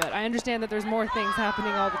softball, but I understand that there's more things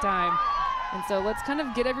happening all the time. And so let's kind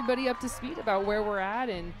of get everybody up to speed about where we're at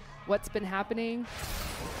and what's been happening.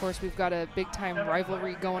 Of course, we've got a big-time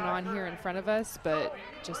rivalry going on here in front of us, but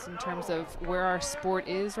just in terms of where our sport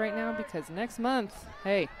is right now, because next month,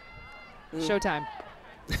 hey, showtime.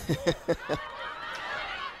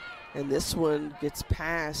 And this one gets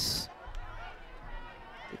past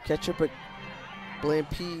the catcher, but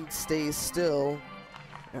Blampede stays still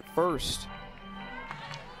at first.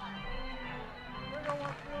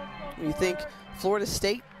 You think Florida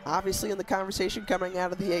State, obviously in the conversation, coming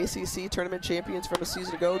out of the ACC tournament champions from a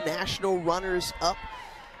season ago, national runners up,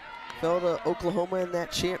 fell to Oklahoma in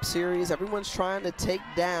that champ series. Everyone's trying to take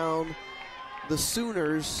down the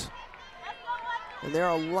Sooners, and there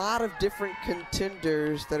are a lot of different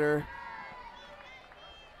contenders that are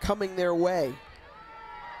coming their way.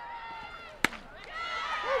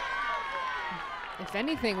 If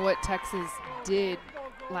anything, what Texas did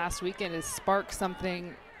last weekend is spark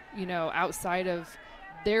something, you know, outside of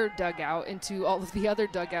their dugout into all of the other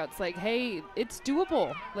dugouts. Like, hey, it's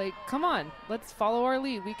doable. Like, come on, let's follow our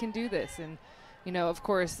lead. We can do this. And, you know, of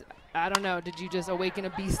course, I don't know, did you just awaken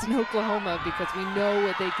a beast in Oklahoma? Because we know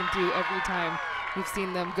what they can do every time we've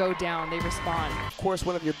seen them go down. They respond. Of course,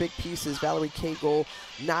 one of your big pieces, Valerie Cagle,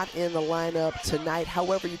 not in the lineup tonight.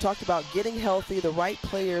 However, you talked about getting healthy, the right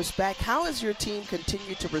players back. How has your team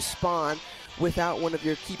continued to respond without one of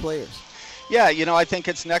your key players? Yeah, you know, I think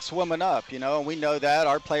it's next woman up, you know, and we know that.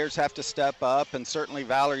 Our players have to step up, and certainly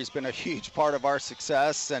Valerie's been a huge part of our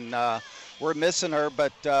success, and we're missing her.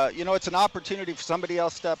 But, you know, it's an opportunity for somebody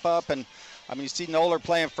else to step up. And, I mean, you see Noller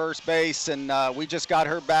playing first base, and we just got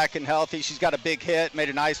her back and healthy. She's got a big hit, made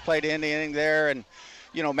a nice play to end the inning there. And,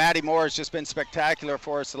 you know, Maddie Moore has just been spectacular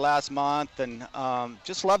for us the last month, and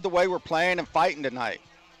just love the way we're playing and fighting tonight.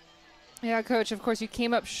 Yeah, Coach, of course, you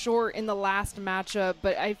came up short in the last matchup,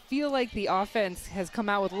 but I feel like the offense has come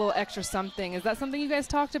out with a little extra something. Is that something you guys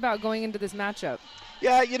talked about going into this matchup?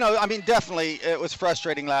 Yeah, you know, I mean, definitely it was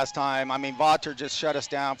frustrating last time. I mean, Vater just shut us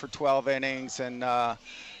down for 12 innings, and,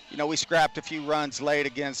 you know, we scrapped a few runs late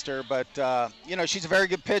against her. But, you know, she's a very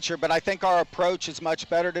good pitcher, but I think our approach is much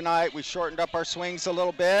better tonight. We shortened up our swings a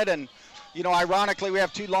little bit, and, you know, ironically, we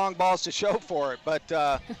have 2 long balls to show for it.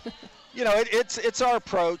 But, you know, it's our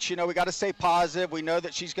approach. You know, we got to stay positive. We know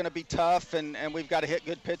that she's going to be tough, and we've got to hit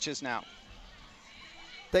good pitches now.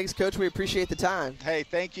 Thanks, Coach. We appreciate the time. Hey,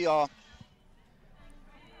 thank you all.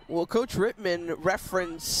 Well, Coach Rittman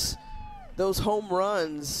referenced those home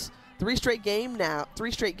runs. 3 straight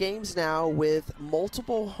games now with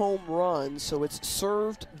multiple home runs, so it's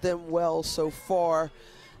served them well so far,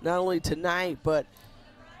 not only tonight, but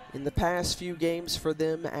in the past few games for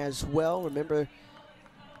them as well. Remember,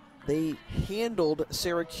 they handled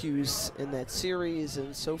Syracuse in that series,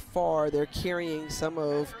 and so far they're carrying some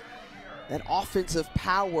of that offensive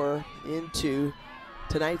power into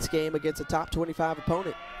tonight's game against a top 25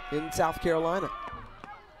 opponent in South Carolina.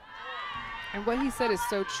 And what he said is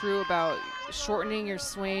so true about shortening your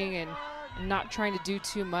swing and not trying to do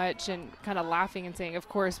too much, and kind of laughing and saying, of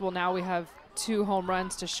course, well, now we have 2 home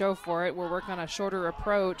runs to show for it. We're working on a shorter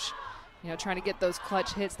approach, you know, trying to get those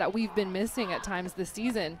clutch hits that we've been missing at times this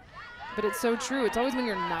season. But it's so true. It's always when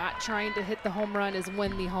you're not trying to hit the home run is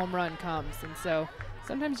when the home run comes. And so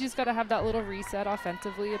sometimes you just got to have that little reset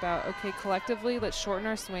offensively about, okay, collectively, let's shorten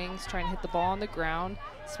our swings, try and hit the ball on the ground,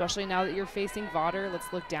 especially now that you're facing Vater.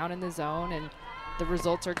 Let's look down in the zone, and the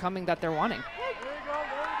results are coming that they're wanting.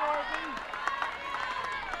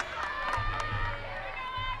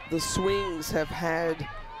 The Swings have had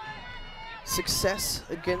success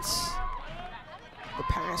against the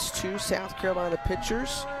past 2 South Carolina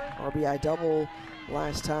pitchers. RBI double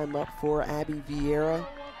last time up for Abby Vieira.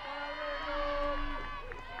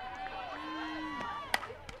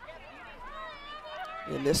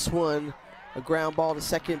 In this one, a ground ball to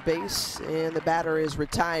second base, and the batter is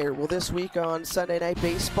retired. Well, this week on Sunday Night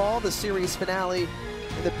Baseball, the series finale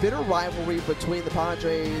in the bitter rivalry between the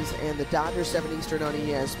Padres and the Dodgers, 7 Eastern on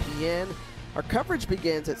ESPN. Our coverage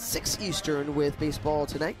begins at 6 Eastern with Baseball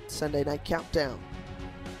Tonight, Sunday Night Countdown.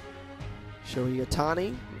 Shohei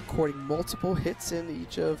Ohtani recording multiple hits in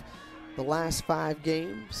each of the last 5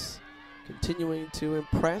 games, continuing to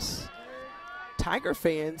impress. Tiger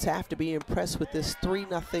fans have to be impressed with this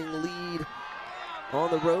 3-0 lead on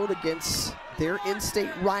the road against their in-state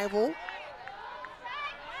rival.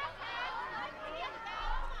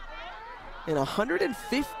 And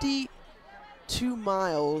 152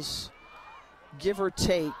 miles, give or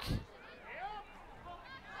take,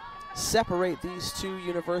 separate these two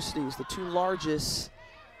universities, the two largest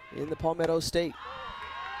in the Palmetto State.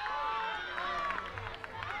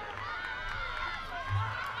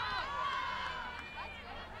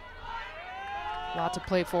 A lot to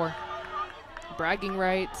play for. Bragging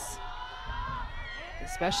rights,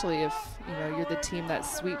 especially if you're the team that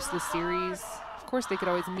sweeps the series. Of course, they could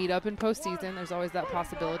always meet up in postseason. There's always that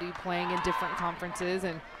possibility, playing in different conferences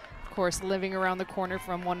and, of course, living around the corner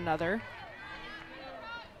from one another.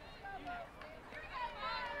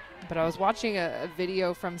 But I was watching a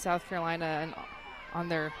video from South Carolina and on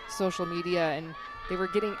their social media, and they were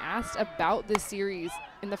getting asked about this series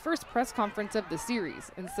in the first press conference of the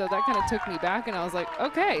series. And so that kind of took me back, and I was like,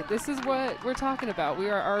 okay, this is what we're talking about. We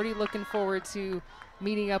are already looking forward to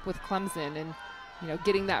meeting up with Clemson and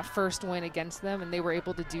getting that first win against them, and they were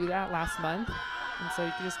able to do that last month. And so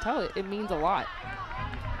you can just tell it means a lot.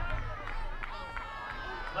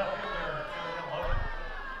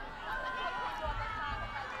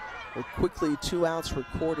 Well, quickly, 2 outs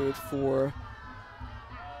recorded for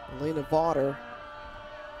Elena Vaughter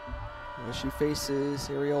as she faces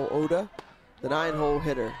Ariel Oda, the 9-hole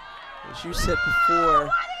hitter. As you said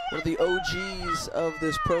before, one of the OGs of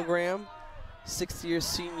this program, 6th-year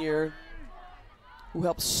senior, who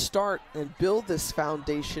helped start and build this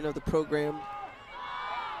foundation of the program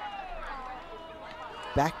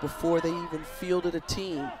back before they even fielded a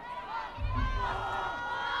team.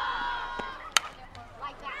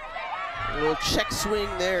 A little check swing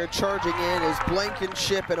there, charging in is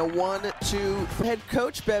Blankenship, and a 1-2. Head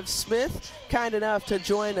coach Bev Smith, kind enough to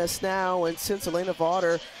join us now, and since Elena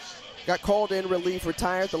Vaughter got called in relief,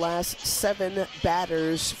 retired the last 7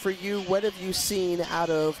 batters. For you, what have you seen out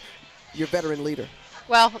of your veteran leader?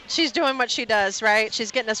 Well, she's doing what she does, right?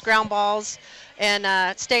 She's getting us ground balls and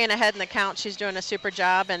staying ahead in the count. She's doing a super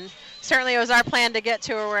job, and certainly it was our plan to get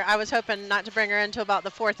to her where I was hoping not to bring her into about the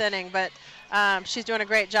 4th inning, but she's doing a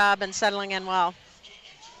great job and settling in well.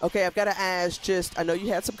 Okay, I've got to ask, I know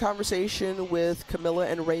you had some conversation with Camilla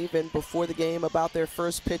and Raven before the game about their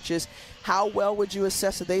first pitches. How well would you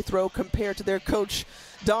assess that they throw compared to their coach,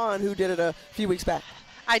 Dawn, who did it a few weeks back?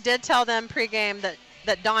 I did tell them pregame that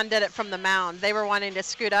Dawn did it from the mound. They were wanting to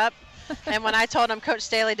scoot up, and when I told them Coach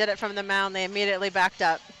Staley did it from the mound, they immediately backed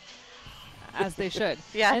up. As they should.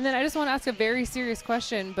 Yeah. And then I just want to ask a very serious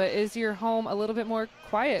question, but is your home a little bit more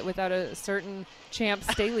quiet without a certain Champ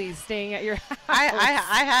Staley staying at your house?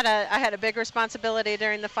 I had a big responsibility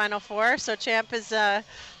during the Final Four, so Champ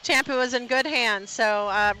was in good hands.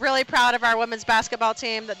 So really proud of our women's basketball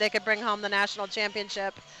team that they could bring home the national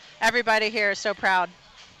championship. Everybody here is so proud.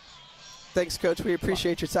 Thanks, Coach. We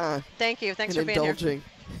appreciate your time. Thank you. Thanks for being indulging.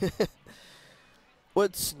 Here. Well,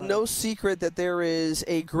 it's no secret that there is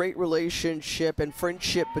a great relationship and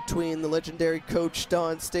friendship between the legendary Coach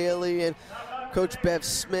Dawn Staley and Coach Bev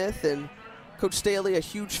Smith. And Coach Staley, a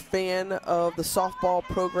huge fan of the softball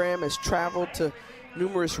program, has traveled to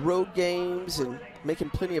numerous road games and making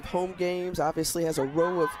plenty of home games. Obviously has a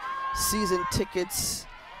row of season tickets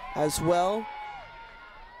as well.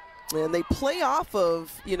 And they play off of,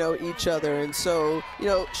 each other. And so,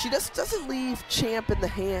 she just doesn't leave Champ in the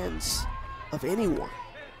hands of anyone.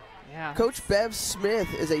 Yeah. Coach Bev Smith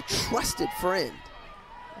is a trusted friend.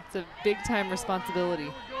 It's a big-time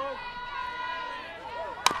responsibility.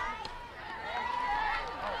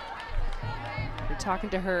 We're talking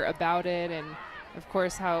to her about it, and of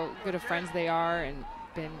course how good of friends they are, and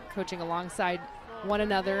been coaching alongside one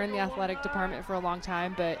another in the athletic department for a long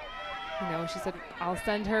time. But she said, I'll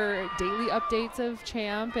send her daily updates of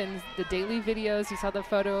Champ and the daily videos. You saw the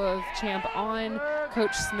photo of Champ on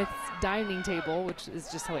Coach Smith's dining table, which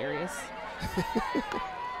is just hilarious.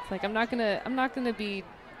 It's like, I'm not gonna be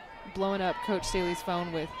blowing up Coach Staley's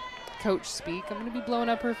phone with coach speak. I'm gonna be blowing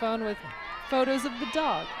up her phone with photos of the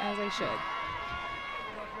dog, as I should.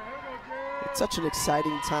 It's such an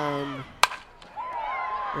exciting time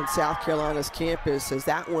on South Carolina's campus as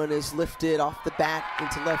that one is lifted off the bat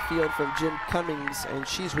into left field from Jim Cummings, and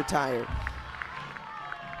she's retired.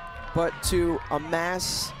 But to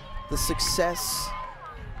amass the success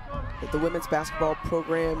that the women's basketball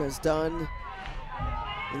program has done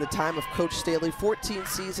in the time of Coach Staley, 14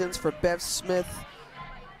 seasons for Bev Smith,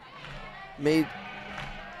 made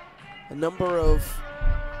a number of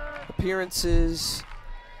appearances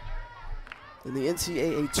in the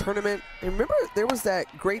NCAA tournament. And remember, there was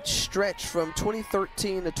that great stretch from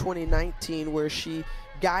 2013 to 2019 where she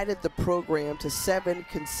guided the program to 7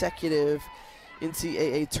 consecutive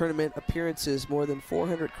NCAA tournament appearances, more than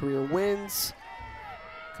 400 career wins,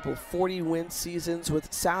 a couple of 40-win seasons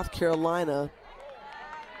with South Carolina.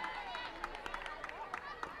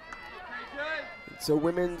 So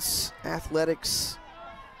women's athletics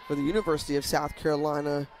for the University of South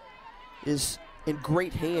Carolina is in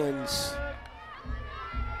great hands.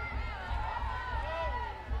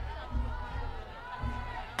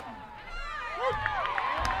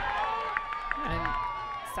 And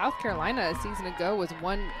South Carolina a season ago was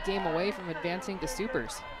 1 game away from advancing to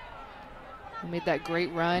Supers. They made that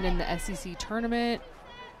great run in the SEC tournament,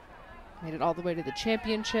 made it all the way to the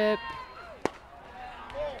championship,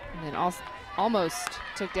 and then also almost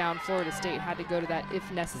took down Florida State, had to go to that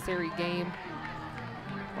if necessary game.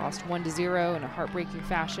 Lost 1-0 in a heartbreaking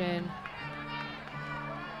fashion.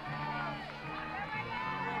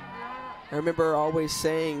 I remember always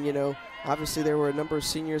saying, you know, obviously there were a number of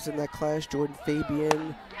seniors in that class. Jordan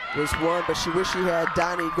Fabian was one, but she wished she had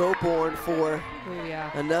Donnie Goborn for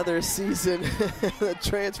another season. The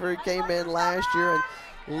transfer came in last year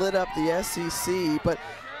and lit up the SEC, but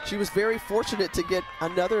she was very fortunate to get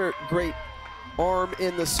another great arm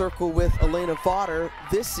in the circle with Elena Vaughter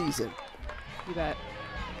this season. You bet.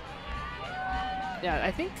 Yeah, I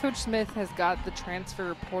think Coach Smith has got the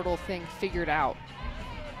transfer portal thing figured out.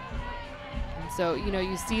 And so, you know,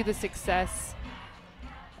 you see the success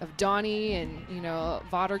of Donnie, and, you know,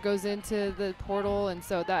 Vaughter goes into the portal, and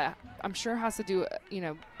so that I'm sure has to do, you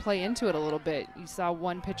know, play into it a little bit. You saw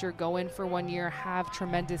one pitcher go in for 1 year, have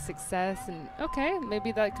tremendous success, and okay,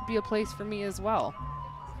 maybe that could be a place for me as well.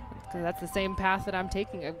 Because that's the same path that I'm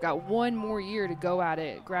taking. I've got 1 more year to go at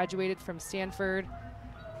it. Graduated from Stanford.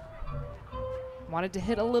 Wanted to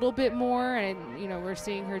hit a little bit more, and, you know, we're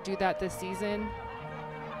seeing her do that this season.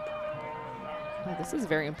 Oh, this is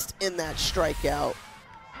very important. In that strikeout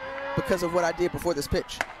because of what I did before this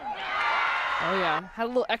pitch. Oh, yeah. Had a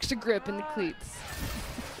little extra grip in the cleats.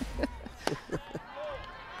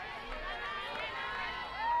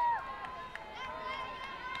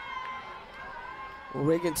 Well,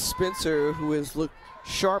 Reagan Spencer, who has looked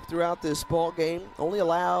sharp throughout this ball game, only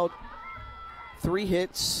allowed 3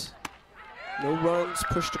 hits, no runs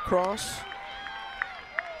pushed across.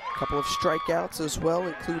 A couple of strikeouts as well,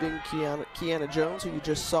 including Kiana Jones, who you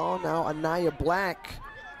just saw. Now Anaya Black,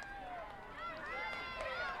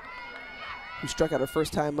 who struck out her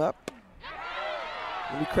first time up.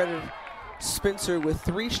 And we credit Spencer with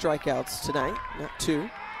 3 strikeouts tonight, not 2.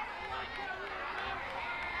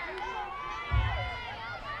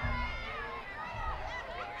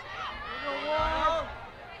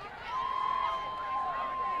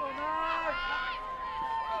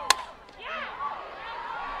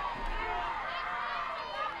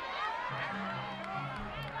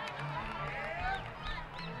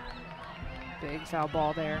 Big foul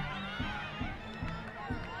ball there.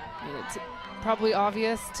 And it's probably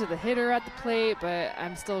obvious to the hitter at the plate, but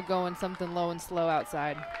I'm still going something low and slow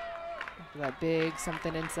outside. That big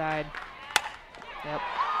something inside. Yep.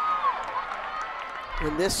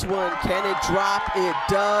 And this one, can it drop? It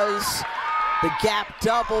does. The gap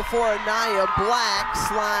double for Anaya Black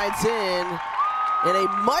slides in. And a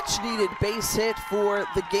much-needed base hit for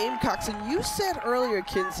the Gamecocks. And you said earlier,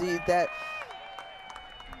 Kinsey, that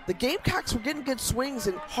the Gamecocks were getting good swings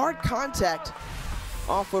and hard contact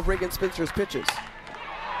off of Reagan Spencer's pitches.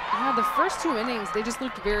 Yeah, the first 2 innings, they just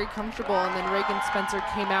looked very comfortable, and then Reagan Spencer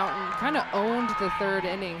came out and kind of owned the 3rd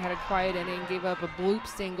inning, had a quiet inning, gave up a bloop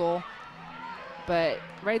single. But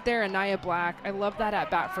right there, Anaya Black, I love that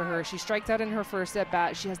at-bat for her. She strikes out in her first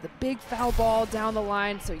at-bat. She has the big foul ball down the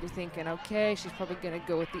line, so you're thinking, okay, she's probably going to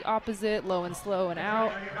go with the opposite, low and slow and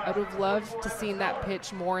out. I would have loved to seen that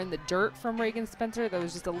pitch more in the dirt from Reagan Spencer. That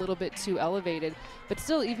was just a little bit too elevated. But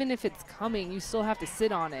still, even if it's coming, you still have to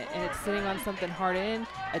sit on it, and it's sitting on something hard in,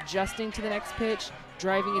 adjusting to the next pitch,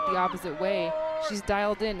 driving it the opposite way. She's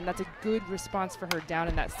dialed in, and that's a good response for her down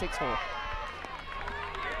in that 6 hole.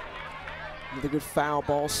 Another good foul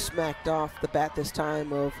ball smacked off the bat this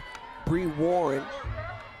time of Bree Warren.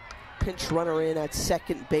 Pinch runner in at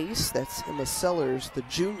second base. That's Emma Sellers, the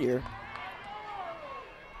junior.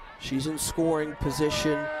 She's in scoring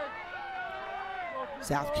position.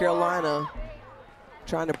 South Carolina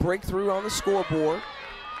trying to break through on the scoreboard.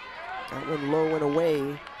 That one low and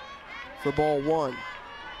away for ball 1.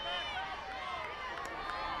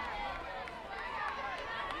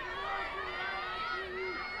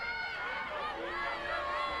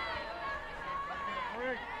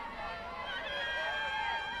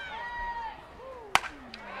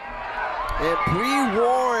 And Bree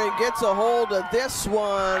Warren gets a hold of this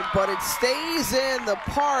one, but it stays in the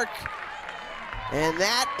park. And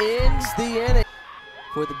that ends the inning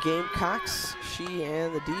for the Gamecocks. She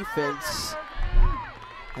and the defense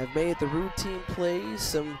have made the routine plays,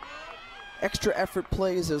 some extra effort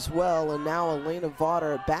plays as well, and now Elena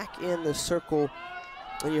Vaughter back in the circle.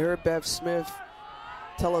 And you heard Bev Smith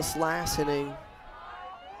tell us last inning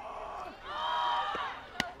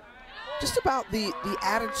just about the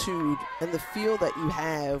attitude and the feel that you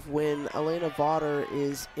have when Elena Vaughter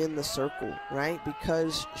is in the circle, right?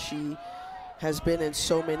 Because she has been in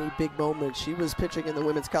so many big moments. She was pitching in the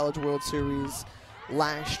Women's College World Series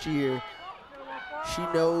last year. She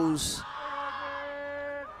knows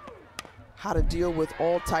how to deal with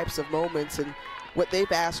all types of moments, and what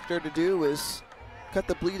they've asked her to do is cut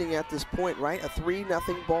the bleeding at this point, right? A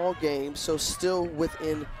 3-0 ball game, so still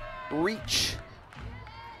within reach.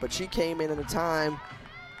 But she came in at a time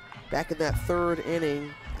back in that third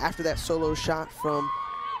inning after that solo shot from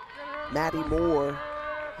Maddie Moore.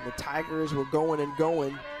 And the Tigers were going and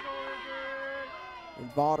going.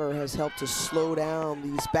 And Vaughter has helped to slow down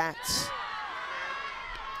these bats.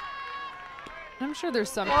 I'm sure there's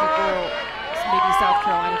some people, maybe South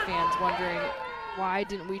Carolina fans, wondering why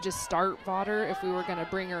didn't we just start Vaughter if we were going to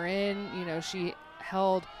bring her in? You know, she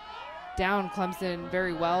held down Clemson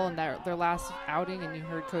very well in their last outing, and you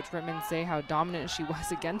heard Coach Rittman say how dominant she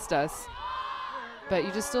was against us. But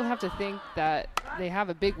you just still have to think that they have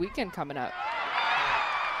a big weekend coming up.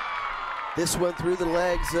 This one through the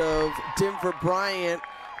legs of Denver Bryant.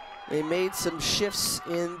 They made some shifts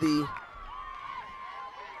in the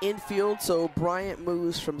infield, so Bryant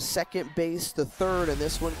moves from second base to third, and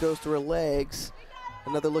this one goes through her legs.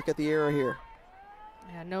 Another look at the error here.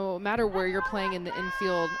 Yeah, no matter where you're playing in the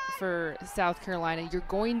infield for South Carolina, you're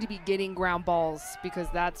going to be getting ground balls because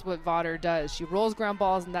that's what Vaughter does. She rolls ground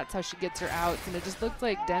balls, and that's how she gets her outs. And it just looked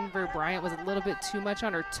like Denver Bryant was a little bit too much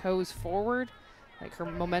on her toes forward. Like her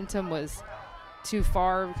momentum was too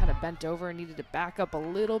far, kind of bent over and needed to back up a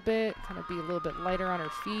little bit, kind of be a little bit lighter on her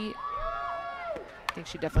feet. I think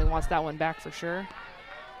she definitely wants that one back for sure.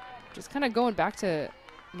 Just kind of going back to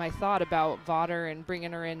my thought about Vaughter and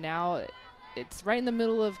bringing her in now. It's right in the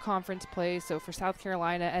middle of conference play, so for South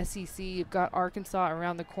Carolina, SEC, you've got Arkansas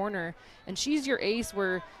around the corner, and she's your ace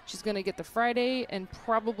where she's going to get the Friday and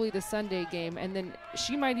probably the Sunday game, and then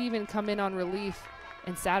she might even come in on relief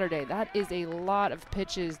and Saturday. That is a lot of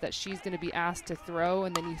pitches that she's going to be asked to throw,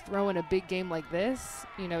 and then you throw in a big game like this.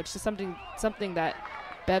 You know, it's just something that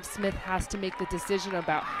Bev Smith has to make the decision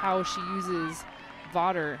about how she uses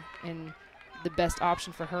Vaughter and the best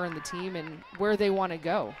option for her and the team and where they want to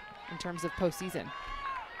go in terms of postseason.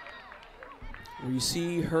 You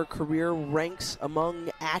see her career ranks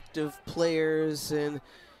among active players, and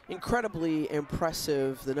incredibly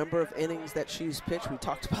impressive. The number of innings that she's pitched. We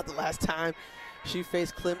talked about the last time she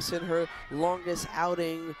faced Clemson, her longest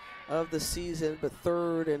outing of the season, but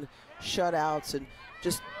third in shutouts, and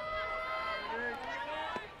just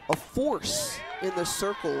a force in the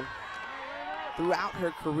circle throughout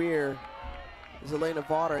her career is Elena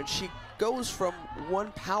Vaughter, and she goes from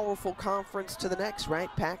one powerful conference to the next, right?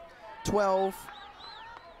 Pac-12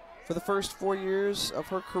 for the first 4 years of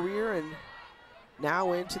her career, and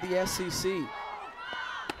now into the SEC.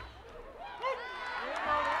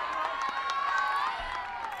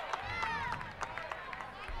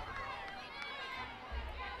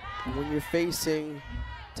 When you're facing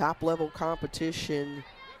top-level competition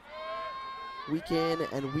week in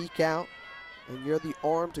and week out, and you're the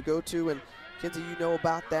arm to go to, and Kinsey, you know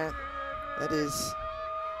about that. That is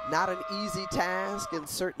not an easy task, and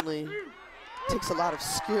certainly takes a lot of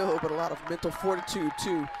skill, but a lot of mental fortitude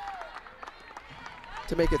too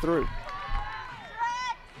to make it through.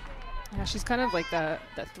 Yeah, she's kind of like the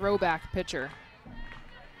throwback pitcher,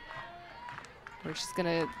 where she's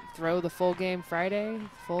gonna throw the full game Friday,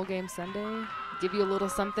 full game Sunday, give you a little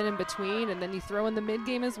something in between, and then you throw in the mid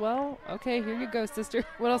game as well. Okay, here you go, sister.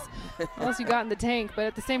 What else you got in the tank? But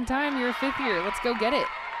at the same time, you're a fifth year. Let's go get it.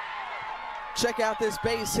 Check out this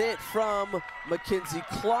base hit from Mackenzie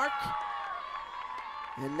Clark.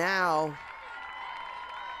 And now,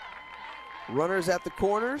 runners at the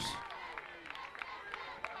corners.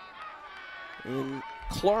 And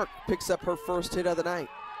Clark picks up her first hit of the night.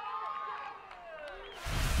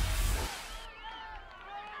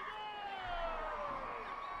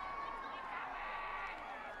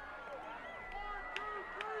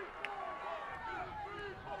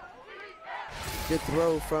 Good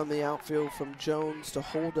throw from the outfield from Jones to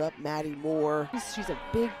hold up Maddie Moore. She's a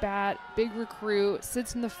big bat, big recruit,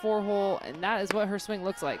 sits in the 4-hole, and that is what her swing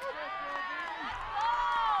looks like.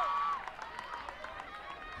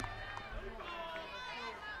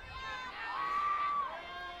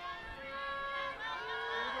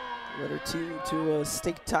 Led her team to a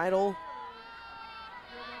state title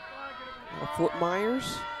out of Fort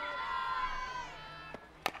Myers.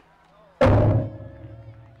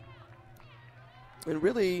 And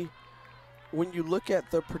really, when you look at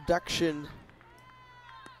the production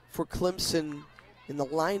for Clemson in the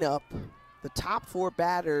lineup, the top 4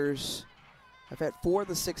 batters have had 4 of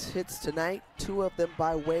the 6 hits tonight, 2 of them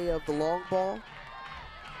by way of the long ball.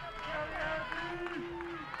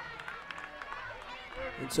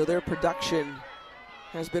 And so their production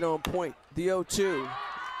has been on point. The 0-2,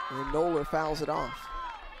 and Noller fouls it off.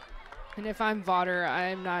 And if I'm Vaughter,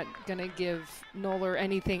 I'm not going to give Noller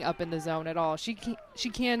anything up in the zone at all. She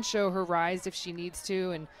can show her rise if she needs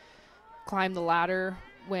to and climb the ladder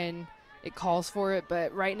when it calls for it.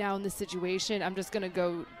 But right now in this situation, I'm just going to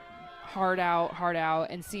go hard out,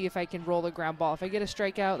 and see if I can roll the ground ball. If I get a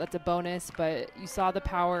strikeout, that's a bonus. But you saw the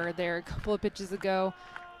power there a couple of pitches ago.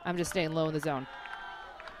 I'm just staying low in the zone.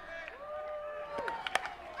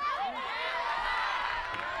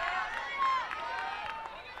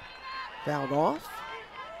 Fouled off.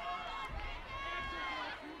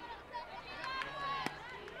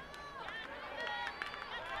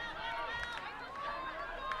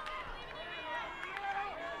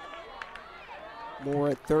 Moore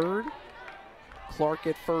at third. Clark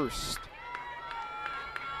at first.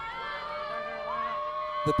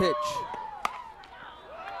 The pitch.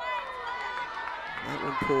 That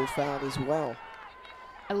one pulled foul as well.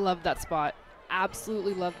 I love that spot.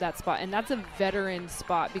 Absolutely love that spot. And that's a veteran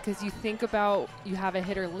spot because you think about you have a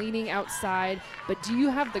hitter leaning outside, but do you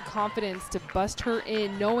have the confidence to bust her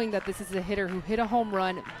in knowing that this is a hitter who hit a home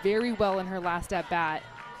run very well in her last at bat,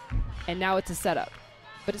 and now it's a setup?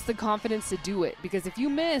 But it's the confidence to do it, because if you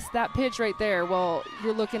miss that pitch right there, well,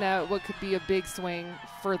 you're looking at what could be a big swing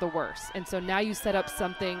for the worse. And so now you set up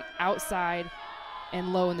something outside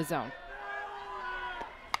and low in the zone.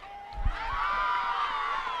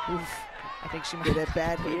 Oof. I think she might get at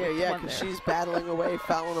bat here, yeah, because she's battling away,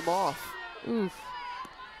 fouling him off. Oof.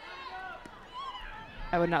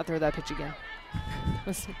 I would not throw that pitch again. It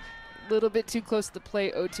was a little bit too close to the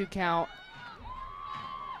plate, 0-2 count.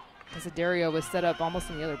 Desiderio was set up almost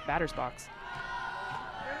in the other batter's box.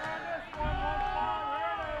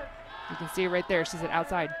 You can see it right there. She's at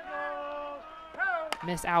outside.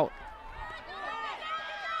 Miss out.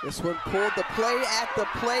 This one pulled the play at the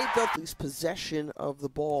plate. Least possession of the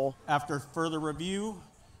ball. After further review,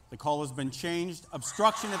 the call has been changed.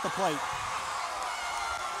 Obstruction at the plate.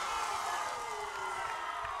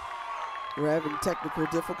 We're having technical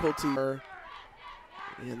difficulty.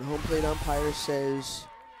 And the home plate umpire says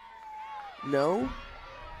no.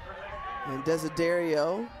 And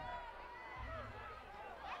Desiderio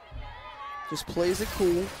just plays it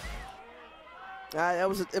cool. It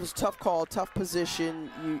was a tough call, tough position.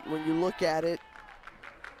 When you look at it,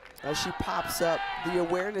 as she pops up, the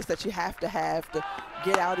awareness that you have to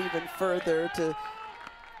get out even further, to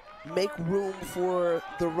make room for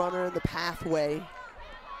the runner in the pathway.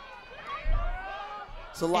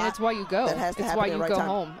 It's a lot. And it's why you go. That has to it's happen why you right go time.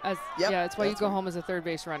 home. Yeah, it's why you go home as a third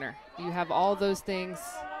base runner. You have all those things,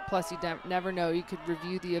 plus you never know. You could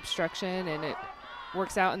review the obstruction, and it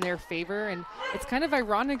works out in their favor. And it's kind of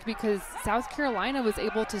ironic because South Carolina was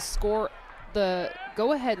able to score the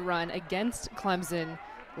go-ahead run against Clemson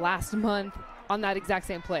last month on that exact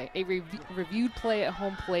same play. A reviewed play at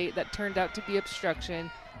home plate that turned out to be obstruction.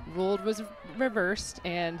 Ruled was reversed,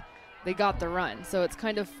 and they got the run. So it's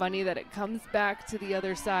kind of funny that it comes back to the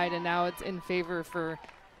other side, and now it's in favor for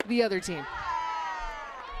the other team.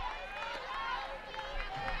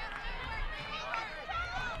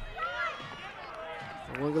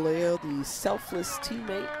 Morgaleo, the selfless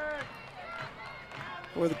teammate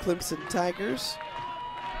for the Clemson Tigers.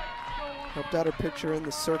 Helped out her pitcher in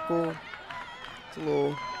the circle. It's a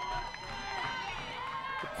little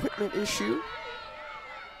equipment issue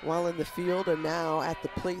while in the field, and now at the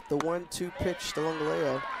plate, the 1-2 pitch to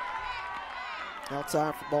Longaleo.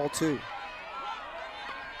 Outside for ball 2.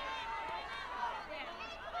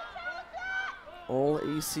 All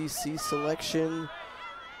ACC selection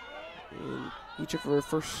in each of her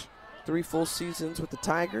first 3 full seasons with the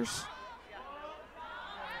Tigers,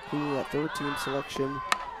 including that third-team selection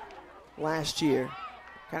last year.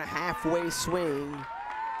 Kind of halfway swing,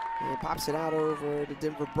 and pops it out over to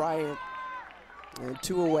Denver Bryant, and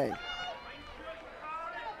 2 away.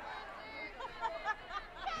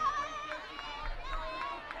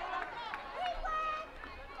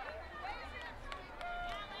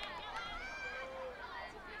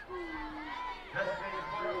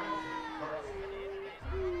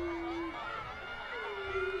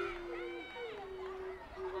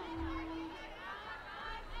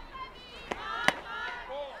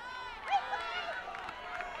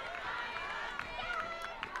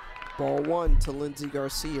 Ball one to Lindsay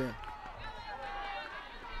Garcia.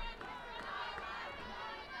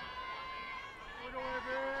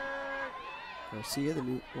 Garcia,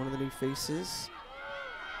 one of the new faces.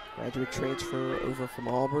 Graduate transfer over from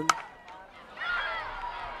Auburn.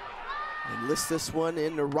 And lifts this one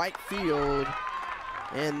into right field.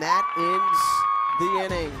 And that ends the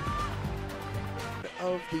inning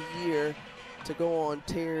of the year to go on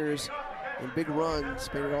tears and big runs.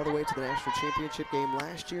 Made it all the way to the national championship game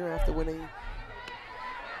last year after winning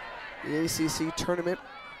the ACC tournament.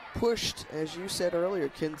 Pushed, as you said earlier,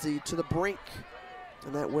 Kinsey, to the brink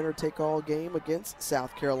in that winner-take-all game against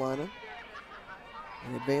South Carolina.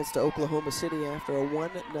 And advanced to Oklahoma City after a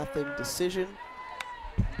 1-0 decision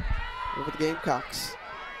over the Gamecocks.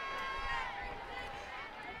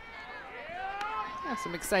 Yeah,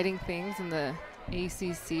 some exciting things in the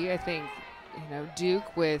ACC. I think,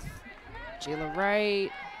 Duke with Jayla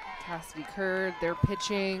Wright, Cassidy Curd, they're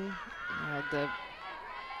pitching. The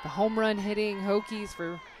home run hitting Hokies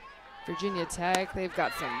for Virginia Tech. They've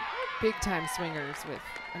got some big-time swingers with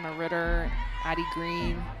Emma Ritter, Addie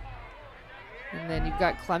Green. And then you've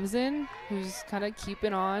got Clemson, who's kind of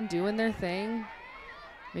keeping on, doing their thing.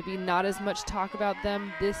 Maybe not as much talk about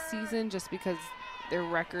them this season just because their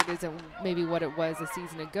record isn't maybe what it was a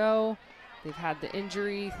season ago. They've had the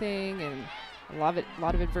injury thing and a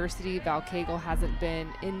lot of adversity. Val Cagle hasn't been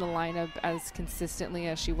in the lineup as consistently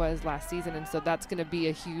as she was last season, and so that's going to be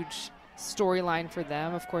a huge storyline for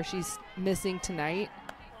them. Of course, she's missing tonight.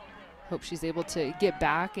 Hope she's able to get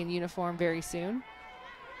back in uniform very soon.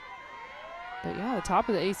 But yeah, the top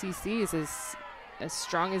of the ACC is as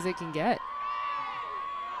strong as it can get.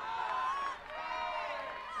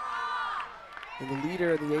 And the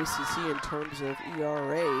leader of the ACC in terms of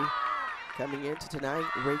ERA coming into tonight,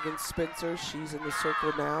 Reagan Spencer. She's in the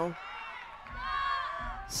circle now.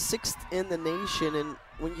 6th in the nation. And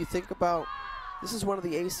when you think about, this is one of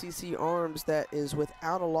the ACC arms that is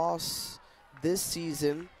without a loss this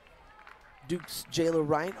season. Duke's Jayla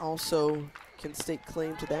Wright also can stake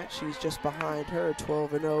claim to that. She's just behind her,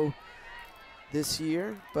 12-0 this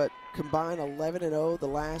year, but combined 11-0 the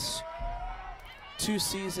last 2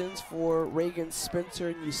 seasons for Reagan Spencer,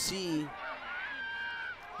 and you see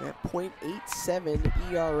that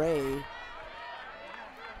 .87 ERA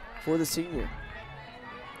for the senior.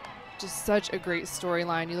 Just such a great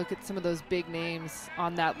storyline. You look at some of those big names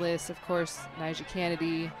on that list. Of course, Nyjah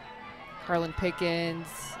Kennedy, Carlin Pickens,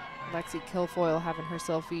 Lexi Kilfoyle having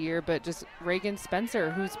herself a year, but just Reagan Spencer,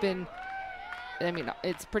 who's been,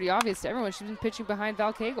 it's pretty obvious to everyone, she's been pitching behind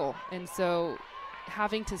Val Cagle. And so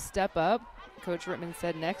having to step up, Coach Rittman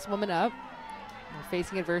said, next woman up. We're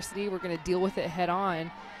facing adversity. We're going to deal with it head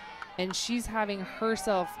on. And she's having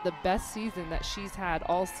herself the best season that she's had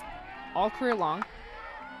all career long.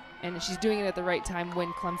 And she's doing it at the right time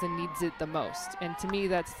when Clemson needs it the most. And to me,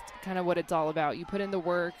 that's kind of what it's all about. You put in the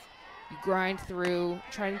work, you grind through,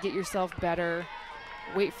 trying to get yourself better,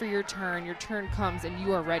 wait for your turn comes, and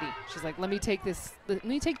you are ready. She's like, let me take this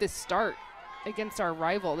start against our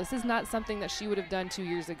rival. This is not something that she would have done 2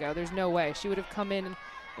 years ago. There's no way. She would have come in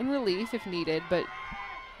relief if needed, but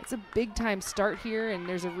it's a big-time start here, and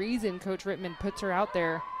there's a reason Coach Rittman puts her out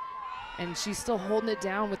there, and she's still holding it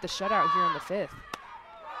down with the shutout here in the 5th.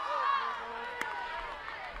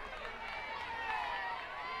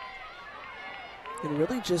 And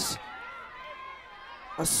really just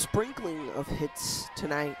a sprinkling of hits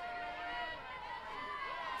tonight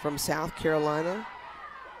from South Carolina.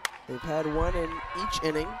 They've had one in each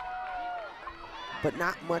inning, but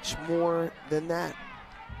not much more than that.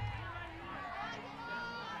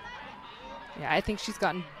 Yeah, I think she's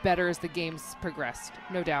gotten better as the game's progressed,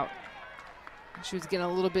 no doubt. She was getting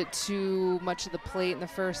a little bit too much of the plate in the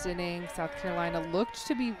first inning. South Carolina looked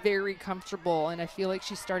to be very comfortable, and I feel like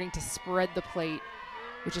she's starting to spread the plate,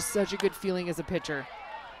 which is such a good feeling as a pitcher.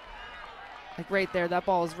 Like right there, that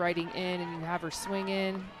ball is riding in, and you have her swing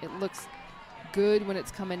in. It looks good when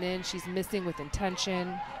it's coming in. She's missing with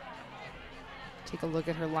intention. Take a look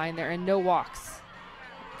at her line there, and no walks.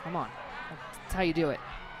 Come on, that's how you do it.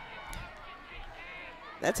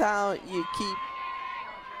 That's how you keep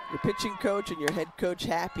your pitching coach and your head coach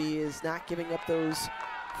happy, is not giving up those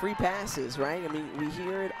free passes, right? I mean, we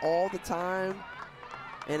hear it all the time,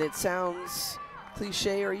 and it sounds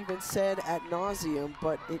cliche or even said ad nauseum,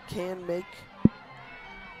 but it can make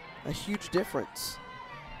a huge difference.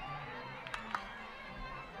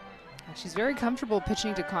 She's very comfortable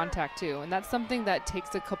pitching to contact too, and that's something that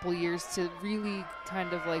takes a couple years to really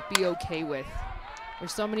kind of like be okay with.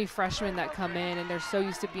 There's so many freshmen that come in, and they're so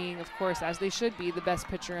used to being, of course, as they should be, the best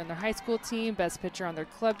pitcher in their high school team, best pitcher on their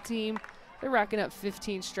club team. They're racking up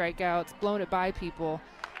 15 strikeouts, blowing it by people,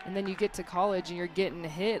 And then you get to college and you're getting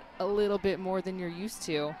hit a little bit more than you're used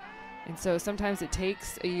to. And so sometimes it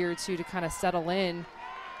takes a year or two to kind of settle in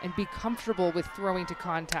and be comfortable with throwing to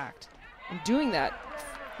contact and doing that,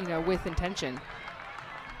 you know, with intention.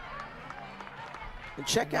 And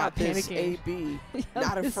check out this AB,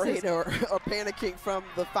 not afraid or panicking from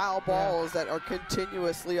the foul balls that are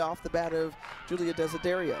continuously off the bat of Julia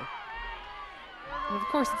Desiderio. And of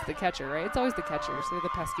course, it's the catcher, right? It's always the catchers. They're the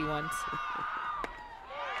pesky ones.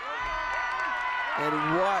 And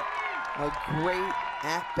what a great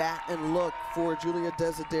at-bat and look for Julia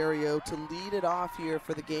Desiderio to lead it off here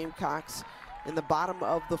for the Gamecocks in the bottom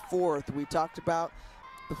of the fourth. We talked about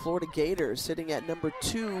the Florida Gators sitting at number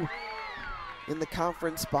 2 in the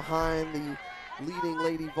conference behind the leading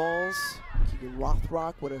Lady Vols. Keegan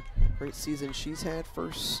Rothrock, what a great season she's had.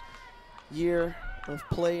 First year of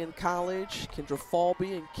play in college. Kendra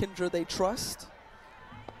Falby and Kendra They Trust.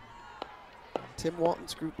 Tim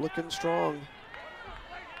Walton's group looking strong.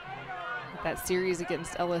 That series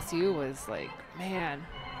against LSU was like, man,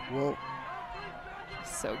 whoa,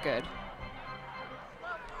 so good.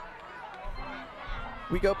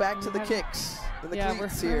 We go back to the kicks and the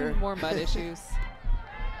cleats here. More mud issues.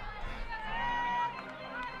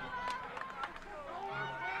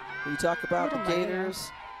 You talk about the Gators.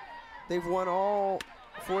 They've won all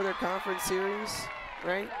 4 of their conference series,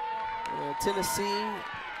 right? Tennessee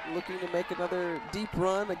looking to make another deep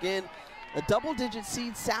run. Again, a double-digit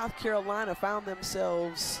seed South Carolina found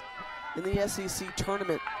themselves in the SEC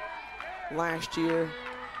tournament last year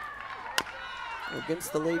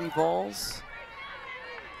against the Lady Vols.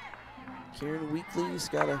 Karen Weekly's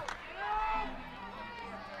got a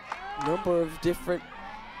number of different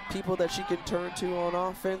people that she can turn to on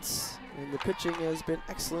offense, and the pitching has been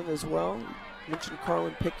excellent as well. You mentioned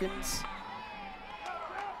Carlin Pickens.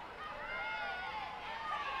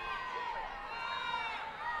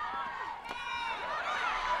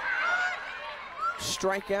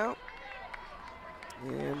 Strikeout,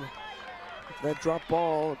 and that drop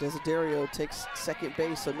ball, Desiderio takes second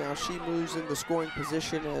base, so now she moves in the scoring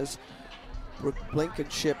position as Brooke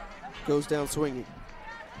Blankenship goes down swinging.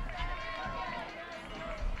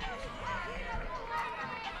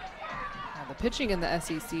 Now the pitching in the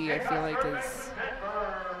SEC, I feel like, is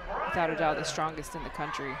without a doubt the strongest in the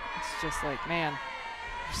country. It's just like, man,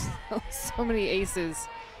 there's so many aces.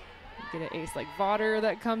 You get an ace like Vaughter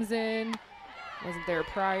that comes in. Wasn't there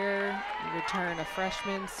prior. You return a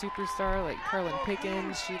freshman superstar like Carlin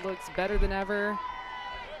Pickens. She looks better than ever.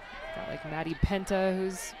 Got like Maddie Penta,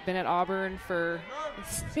 who's been at Auburn for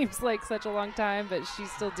seems like such a long time, but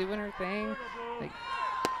she's still doing her thing. Like,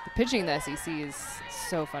 the pitching in the SEC is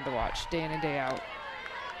so fun to watch day in and day out.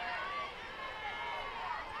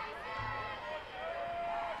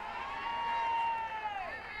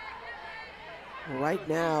 Right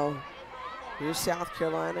now, here's South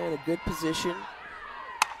Carolina in a good position.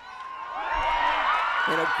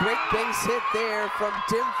 And a great base hit there from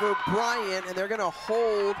Denver Bryant, and they're going to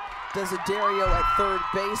hold Desiderio at third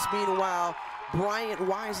base. Meanwhile, Bryant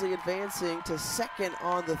wisely advancing to second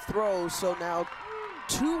on the throw. So now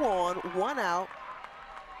 2 on, 1 out.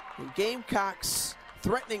 And Gamecocks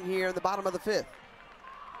threatening here in the bottom of the 5th.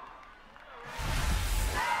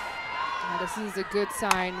 This is a good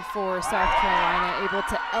sign for South Carolina, able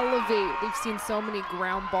to elevate. We've seen so many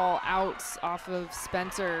ground ball outs off of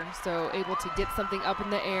Spencer, so able to get something up in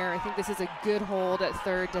the air. I think this is a good hold at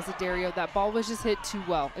third. Desiderio, that ball was just hit too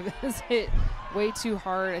well. If it was hit way too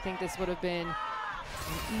hard, I think this would have been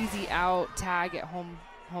an easy out, tag at home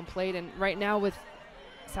plate. And right now with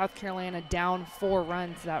South Carolina down 4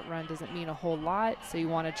 runs, that run doesn't mean a whole lot, so you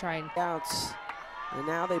want to try and outs. And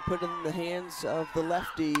now they put it in the hands of the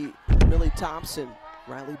lefty, Millie Thompson.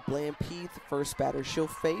 Riley Blampeath, first batter she'll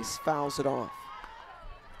face, fouls it off.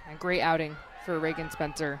 A great outing for Reagan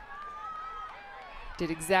Spencer. Did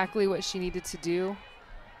exactly what she needed to do.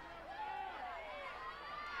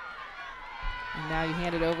 And now you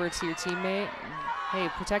hand it over to your teammate. Hey,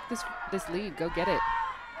 protect this lead, go get it.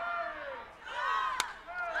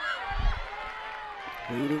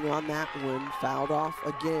 Waiting on that one, fouled off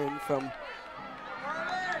again from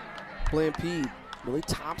Blampeath. Millie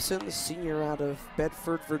Thompson, the senior out of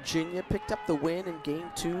Bedford, Virginia, picked up the win in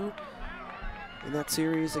Game 2 in that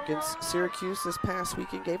series against Syracuse this past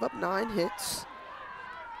weekend. Gave up 9 hits,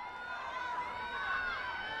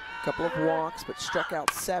 a couple of walks, but struck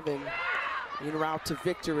out 7 en route to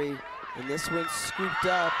victory. And this one scooped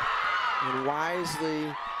up, and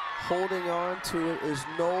wisely holding on to it is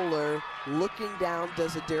Noller, looking down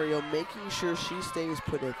Desiderio, making sure she stays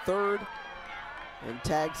put at third, and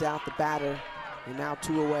tags out the batter, and now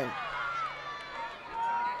 2 away.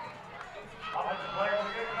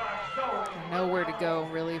 go,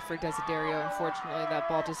 really, for Desiderio. Unfortunately, that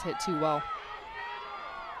ball just hit too well.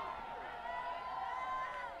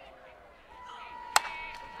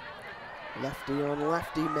 Lefty on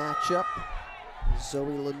lefty matchup. Zoe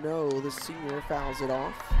Leno, the senior, fouls it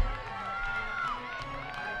off.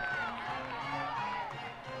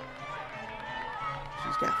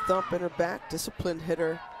 She's got thump in her back, disciplined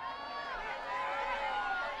hitter.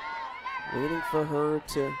 Waiting for her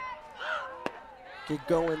to get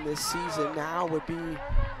going this season. Now would be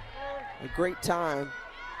a great time.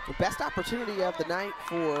 The best opportunity of the night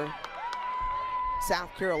for South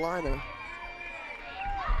Carolina.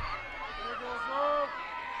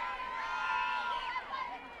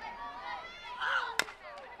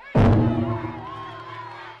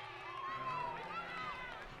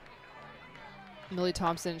 Millie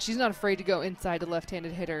Thompson, she's not afraid to go inside to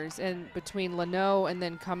left-handed hitters, and between Leno and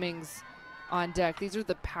then Cummings on deck, these are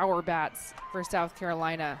the power bats for South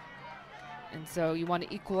Carolina. And so you want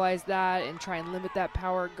to equalize that and try and limit that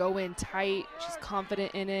power, go in tight. She's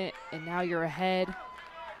confident in it, and now you're ahead.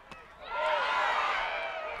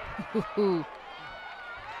 That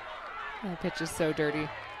pitch is so dirty.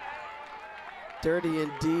 Dirty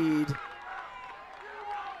indeed,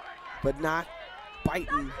 but not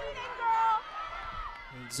biting.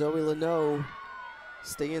 And Zoe Leno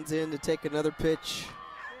stands in to take another pitch.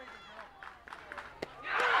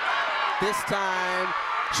 This time,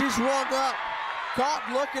 she's swung up, caught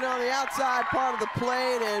looking on the outside part of the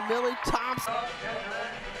plate, and Millie Thompson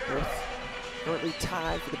currently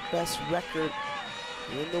tied for the best record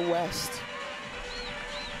in the West.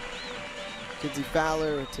 Kinsey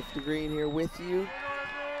Fowler and Tiffany Green here with you.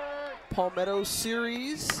 Palmetto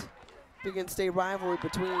Series, big in-state rivalry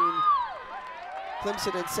between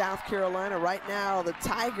Clemson and South Carolina. Right now, the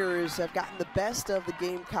Tigers have gotten the best of the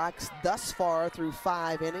Gamecocks thus far through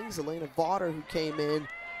 5 innings. Elena Vaughter, who came in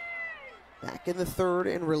back in the 3rd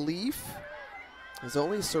in relief, has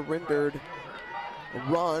only surrendered a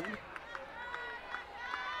run,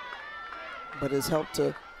 but has helped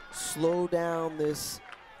to slow down this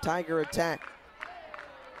Tiger attack.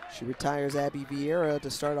 She retires Abby Vieira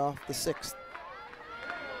to start off the 6th.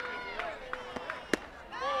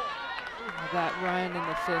 That run in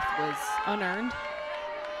the 5th was unearned.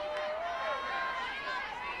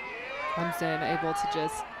 Clemson able to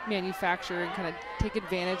just manufacture and kind of take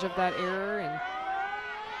advantage of that error and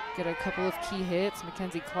get a couple of key hits.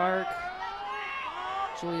 Mackenzie Clark,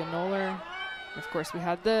 Julia Noller. Of course, we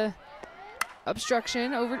had the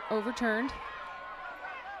obstruction overturned.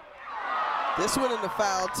 This one into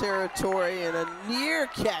foul territory, and a near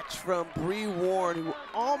catch from Bree Warren, who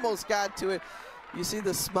almost got to it. You see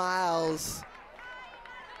the smiles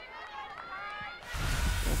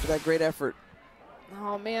after that great effort.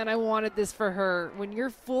 Oh man, I wanted this for her. When you're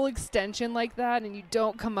full extension like that and you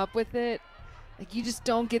don't come up with it, like you just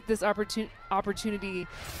don't get this opportunity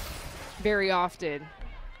very often.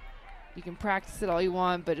 You can practice it all you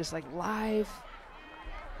want, but just like live,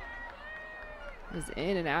 it was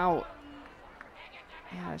in and out.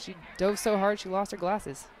 Yeah, she dove so hard she lost her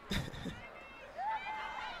glasses.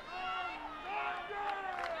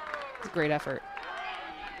 It's a great effort.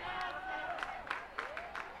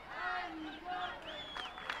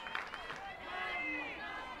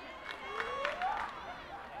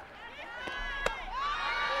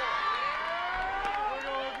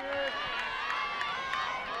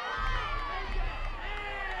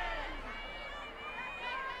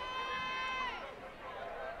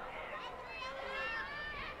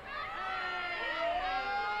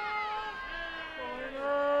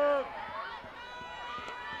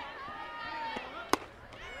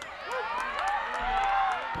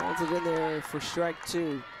 Pounds it in there for strike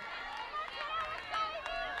 2.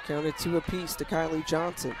 Counted 2 apiece to Kylie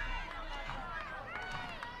Johnson.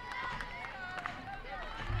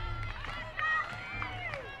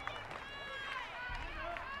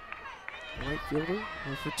 Right fielder, 1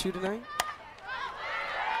 for 2 tonight.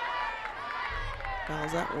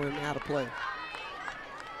 Fouls that one out of play.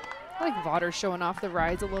 I like Vaughter showing off the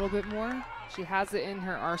rides a little bit more. She has it in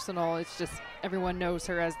her arsenal. It's just everyone knows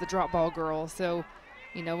her as the drop ball girl. So,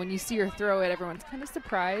 you know, when you see her throw it, everyone's kind of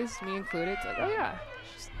surprised, me included. It's like, oh yeah,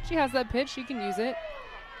 she has that pitch, she can use it.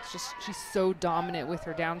 It's just she's so dominant with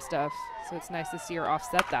her down stuff. So it's nice to see her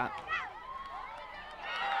offset that.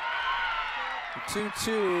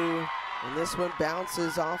 2-2, and this one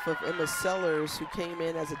bounces off of Emma Sellers, who came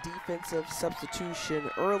in as a defensive substitution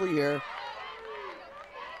earlier.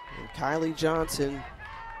 And Kylie Johnson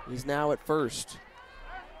is now at first.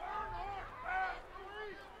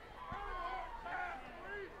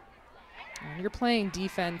 When you're playing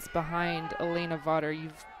defense behind Elena Vaughter,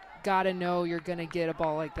 you've got to know you're going to get a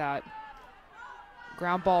ball like that.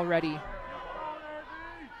 ground ball ready.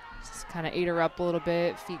 Just kind of ate her up a little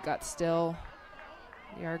bit. Feet got still.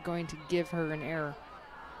 They are going to give her an error.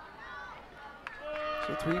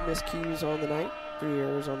 So 3 miscues on the night, 3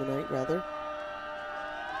 errors on the night, rather,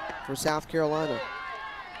 for South Carolina.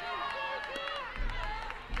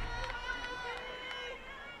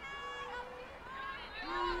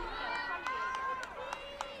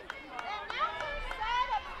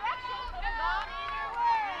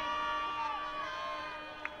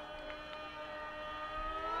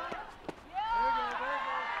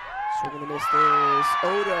 Swinging and miss, there's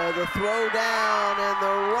Oda, the throw down, and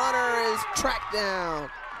the runner is tracked down.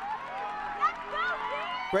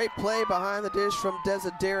 Great play behind the dish from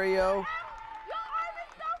Desiderio.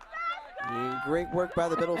 And great work by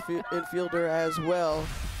the middle infielder as well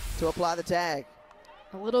to apply the tag.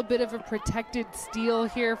 A little bit of a protected steal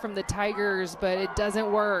here from the Tigers, but it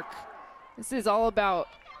doesn't work. This is all about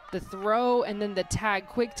the throw and then the tag,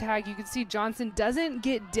 quick tag. You can see Johnson doesn't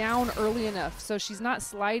get down early enough, so she's not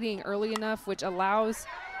sliding early enough, which allows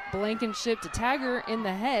Blankenship to tag her in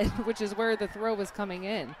the head, which is where the throw was coming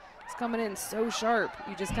in. It's coming in so sharp.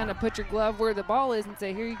 You just kind of put your glove where the ball is and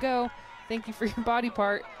say, here you go. Thank you for your body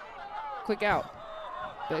part. Quick out.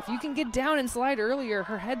 But if you can get down and slide earlier,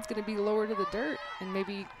 her head's going to be lower to the dirt, and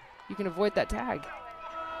maybe you can avoid that tag.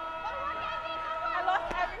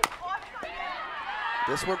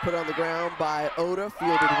 This one put on the ground by Oda,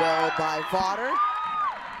 fielded well by Vaughter.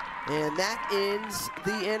 And that ends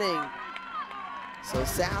the inning. So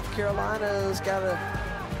South Carolina's got to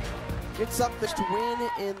get something to win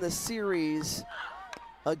in the series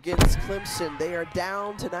against Clemson. They are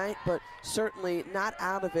down tonight, but certainly not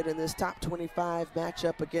out of it in this top 25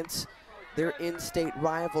 matchup against their in-state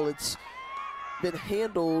rival. It's been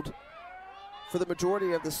handled for the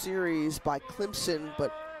majority of the series by Clemson,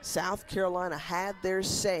 but South Carolina had their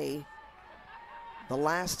say the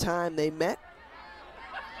last time they met,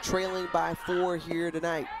 trailing by 4 here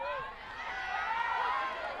tonight.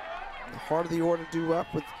 The heart of the order due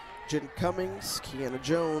up with Jen Cummings, Kiana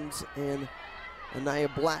Jones, and Anaya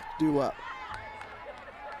Black due up.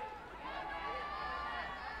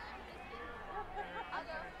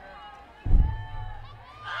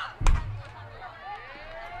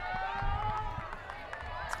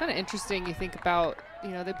 It's kind of interesting. You think about, you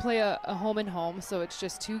know, they play a home and home, so it's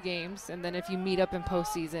just 2 games. And then if you meet up in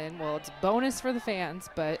postseason, well, it's bonus for the fans,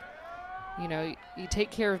 but, you know, you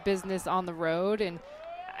take care of business on the road. And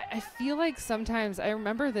I feel like sometimes, I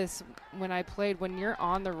remember this when I played, when you're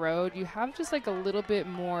on the road, you have just like a little bit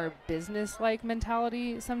more business-like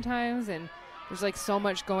mentality sometimes. And there's like so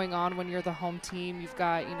much going on when you're the home team. You've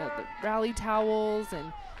got, you know, the rally towels,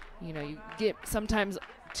 and, you know, you get sometimes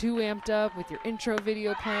too amped up with your intro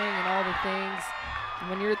video playing and all the things. And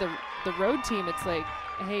when you're the road team, it's like,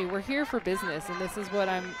 hey, we're here for business, and this is what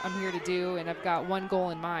I'm here to do, and I've got one goal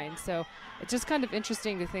in mind. So it's just kind of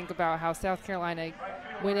interesting to think about how South Carolina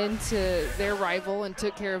went into their rival and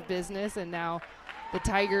took care of business, and now the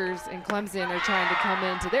Tigers and Clemson are trying to come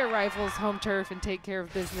into their rivals' home turf and take care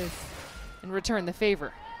of business and return the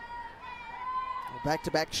favor.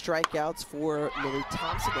 Back-to-back strikeouts for Millie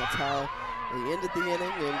Thompson. That's how they ended the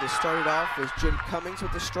inning, and to start it off was Jen Cummings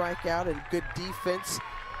with the strikeout, and good defense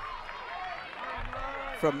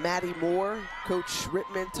from Maddie Moore. Coach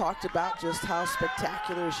Rittman talked about just how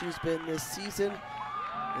spectacular she's been this season,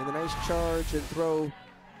 and the nice charge and throw,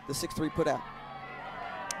 the 6-3 put out.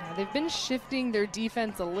 They've been shifting their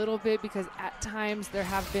defense a little bit because at times there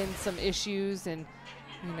have been some issues, and,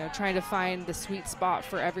 you know, trying to find the sweet spot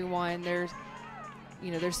for everyone. There's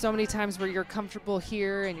so many times where you're comfortable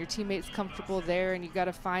here and your teammate's comfortable there, and you got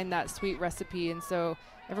to find that sweet recipe. And so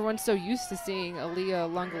everyone's so used to seeing Aaliyah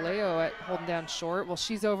Lungaleo at holding down short. Well,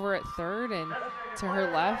 she's over at third, and to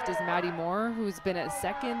her left is Maddie Moore, who's been at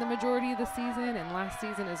second the majority of the season and last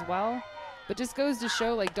season as well. But just goes to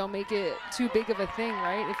show, like, don't make it too big of a thing,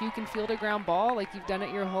 right? If you can field a ground ball like you've done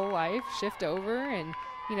it your whole life, shift over and,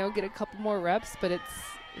 you know, get a couple more reps. But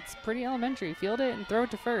it's pretty elementary. Field it and throw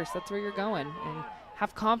it to first. That's where you're going. And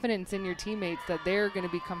have confidence in your teammates that they're going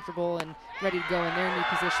to be comfortable and ready to go in their new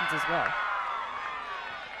positions as well.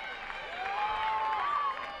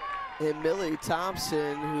 And Millie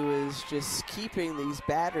Thompson, who is just keeping these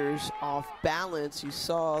batters off balance. You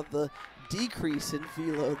saw the decrease in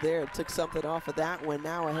velo there. Took something off of that one.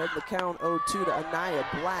 Now ahead in the count, 0-2 to Anaya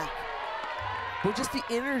Black. But just the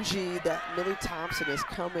energy that Millie Thompson has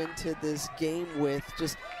come into this game with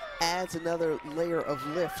just adds another layer of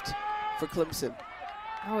lift for Clemson.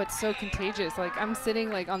 Oh, it's so contagious. Like, I'm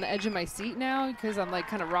sitting like on the edge of my seat now because I'm like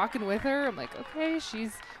kind of rocking with her. I'm like, okay,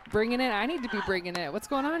 she's bringing it. I need to be bringing it. What's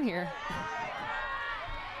going on here?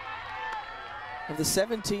 Of the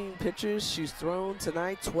 17 pitches she's thrown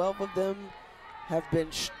tonight, 12 of them have been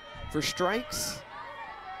for strikes.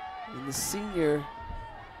 And the senior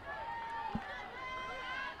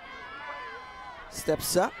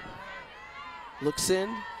steps up, looks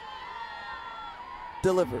in,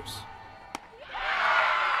 delivers.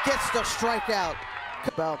 Gets the strikeout.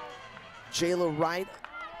 About Jayla Wright,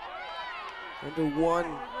 under 1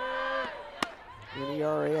 in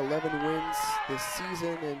ERA, 11 wins this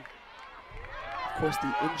season, and of course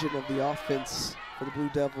the engine of the offense for the Blue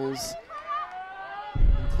Devils,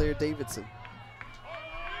 and Claire Davidson.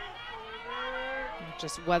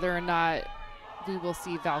 Just whether or not we will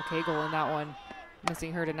see Val Cagle in that one,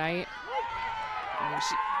 missing her tonight. I mean,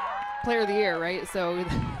 player of the year, right? So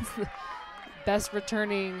best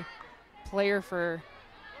returning player for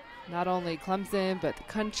not only Clemson but the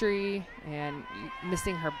country, and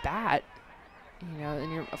missing her bat, you know,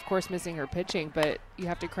 and you're of course missing her pitching, but you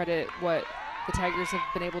have to credit what the Tigers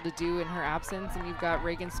have been able to do in her absence, and you've got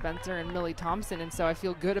Reagan Spencer and Millie Thompson, and so I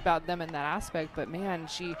feel good about them in that aspect. But man,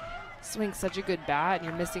 she swings such a good bat, and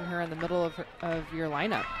you're missing her in the middle of your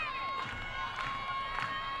lineup.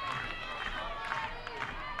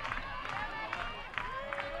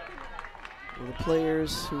 The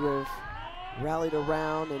players who have rallied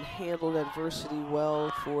around and handled adversity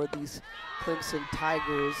well for these Clemson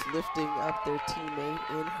Tigers, lifting up their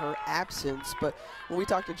teammate in her absence. But when we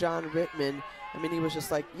talked to John Rittman, I mean, he was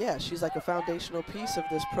just like, yeah, she's like a foundational piece of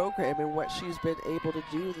this program and what she's been able to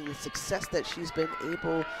do and the success that she's been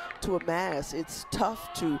able to amass. It's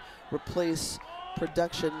tough to replace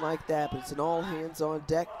production like that, but it's an all hands on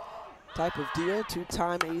deck type of deal.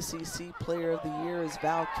 2-time ACC Player of the Year is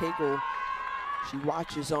Val Cagle. She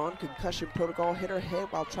watches on, concussion protocol, hit her head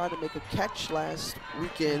while trying to make a catch last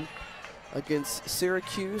weekend against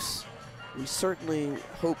Syracuse. We certainly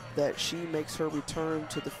hope that she makes her return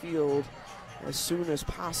to the field as soon as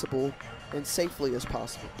possible and safely as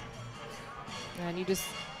possible. And you just,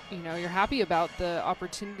 you know, you're happy about the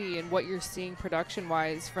opportunity and what you're seeing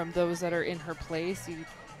production-wise from those that are in her place. You,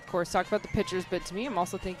 of course, talk about the pitchers, but to me, I'm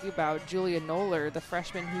also thinking about Julia Noller, the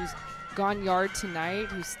freshman who's gone yard tonight,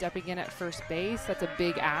 who's stepping in at first base. That's a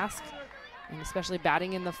big ask, and especially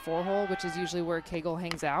batting in the 4-hole, which is usually where Cagle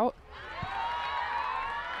hangs out.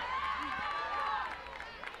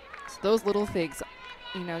 So those little things,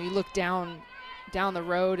 you know, you look down the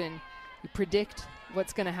road and you predict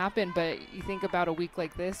what's going to happen, but you think about a week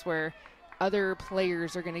like this where other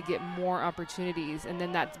players are going to get more opportunities, and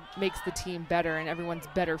then that makes the team better and everyone's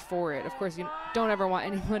better for it. Of course, you don't ever want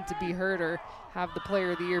anyone to be hurt or have the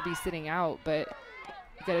player of the year be sitting out, but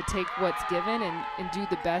you got to take what's given and do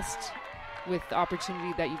the best with the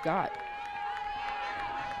opportunity that you've got.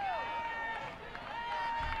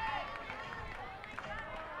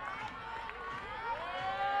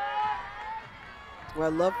 Well,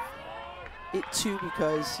 I love it too,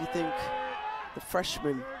 because you think the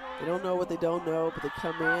freshmen, they don't know what they don't know, but they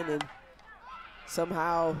come in and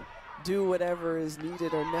somehow do whatever is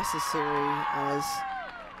needed or necessary as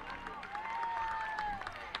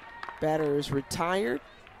batter is retired,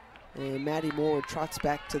 and Maddie Moore trots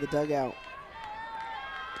back to the dugout.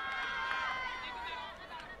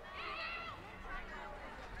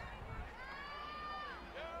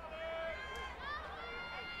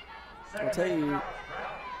 I'll tell you,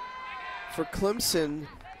 for Clemson,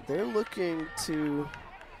 they're looking to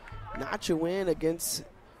notch a win against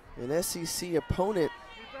an SEC opponent.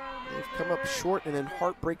 They've come up short and in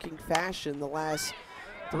heartbreaking fashion the last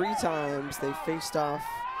 3 times they faced off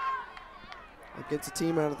against a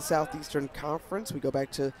team out of the Southeastern Conference. We go back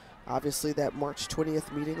to, obviously, that March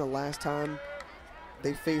 20th meeting, the last time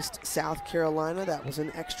they faced South Carolina. That was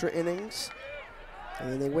in extra innings.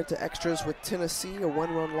 And then they went to extras with Tennessee, a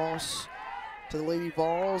 1-run loss to the Lady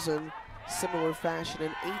Vols, and similar fashion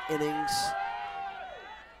in 8 innings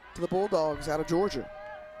to the Bulldogs out of Georgia.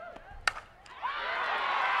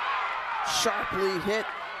 Sharply hit,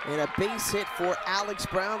 and a base hit for Alex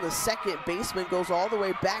Brown. The second baseman goes all the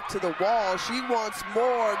way back to the wall. She wants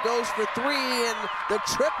more, goes for 3, and the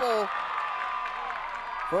triple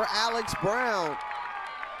for Alex Brown.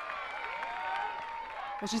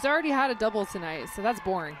 Well, she's already had a double tonight, so that's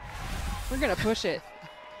boring. We're going to push it.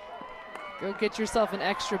 Go get yourself an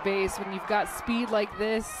extra base when you've got speed like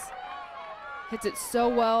this. Hits it so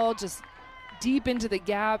well, just deep into the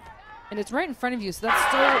gap, and it's right in front of you, so that's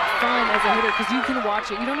so fun as a hitter because you can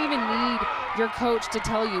watch it. You don't even need your coach to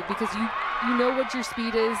tell you because you know what your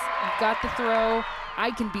speed is. You've got the throw.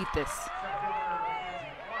 I can beat this.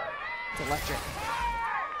 It's electric.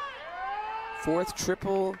 4th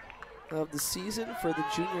triple of the season for the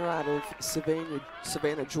junior out of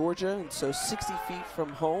Savannah, Georgia, and so 60 feet from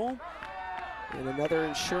home. And another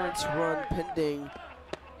insurance run pending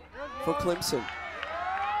for Clemson.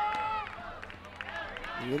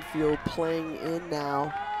 The infield playing in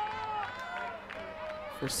now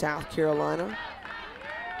for South Carolina.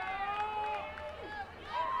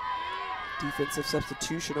 Defensive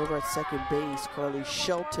substitution over at second base. Carly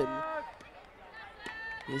Shelton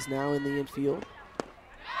is now in the infield.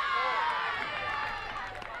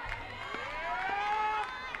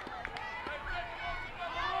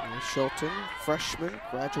 Shelton, freshman,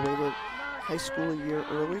 graduated high school a year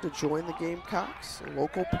early to join the Gamecocks, a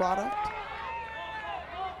local product.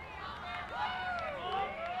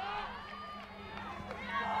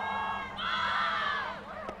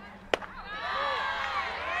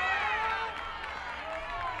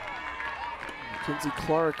 Mackenzie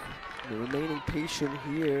Clark, remaining patient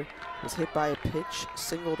here, was hit by a pitch,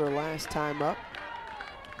 singled her last time up.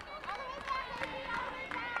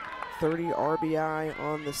 30 RBI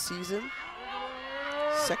on the season,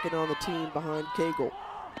 second on the team behind Cagle.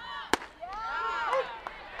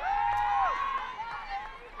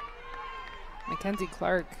 Mackenzie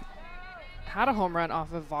Clark had a home run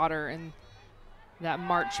off of Vaughter in that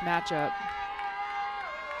March matchup.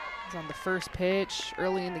 It was on the first pitch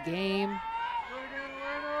early in the game.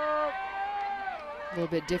 A little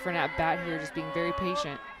bit different at bat here, just being very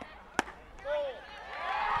patient.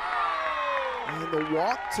 And the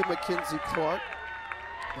walk to Mackenzie Clark,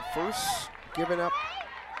 the first given up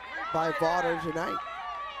by Vaughter tonight.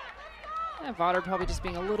 Yeah, Vaughter probably just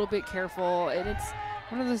being a little bit careful, and it's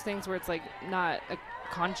one of those things where it's like not a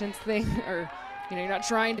conscience thing, or you're not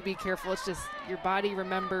trying to be careful. It's just your body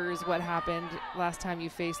remembers what happened last time you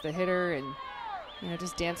faced the hitter, and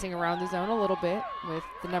just dancing around the zone a little bit with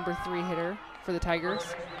the number 3 hitter for the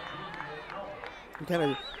Tigers. We kind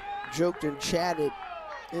of joked and chatted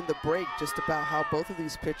in the break just about how both of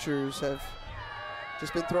these pitchers have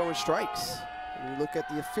just been throwing strikes. And you look at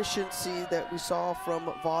the efficiency that we saw from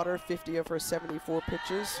Vaughter, 50 of her 74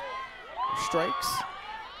 pitches, strikes.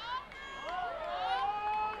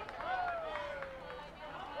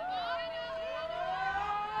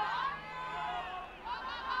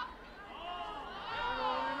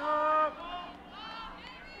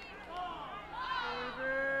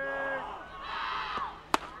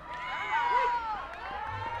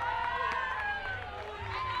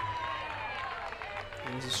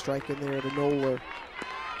 There's a strike in there to Noller.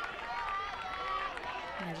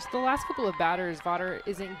 Yeah, just the last couple of batters, Vaughter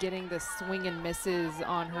isn't getting the swing and misses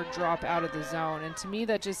on her drop out of the zone. And to me,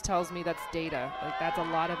 that just tells me that's data. Like, that's a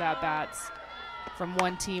lot of at-bats from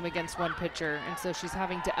one team against one pitcher. And so she's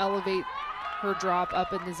having to elevate her drop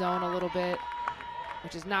up in the zone a little bit,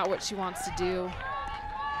 which is not what she wants to do.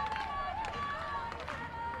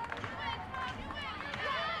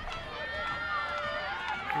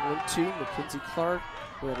 Two, Mackenzie Clark,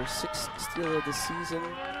 who had her 6th steal of the season.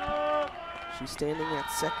 She's standing at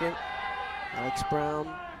second. Alex Brown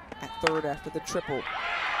at third after the triple.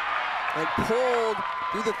 And pulled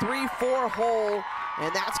through the 3-4 hole,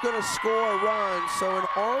 and that's going to score a run. So an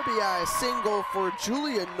RBI single for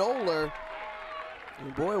Julia Noller.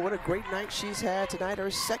 And boy, what a great night she's had tonight. Her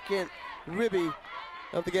 2nd ribby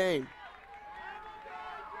of the game.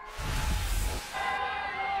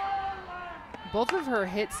 Both of her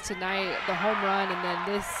hits tonight, the home run and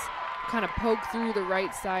then this kind of poke through the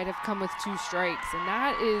right side, have come with 2 strikes. And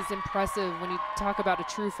that is impressive when you talk about a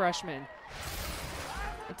true freshman.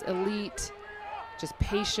 It's elite, just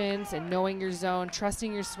patience and knowing your zone,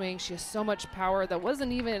 trusting your swing. She has so much power. That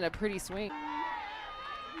wasn't even a pretty swing.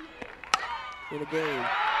 In the game.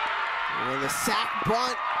 And the sack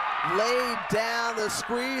bunt laid down. The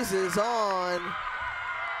squeeze is on.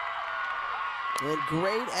 And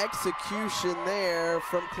great execution there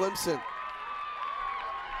from Clemson.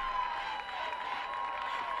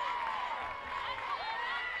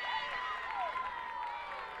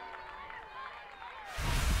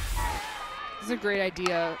 This is a great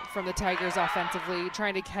idea from the Tigers offensively,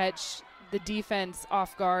 trying to catch the defense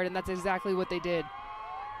off guard, and that's exactly what they did.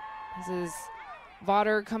 This is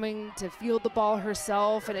Vaughter coming to field the ball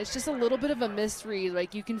herself, and it's just a little bit of a misread.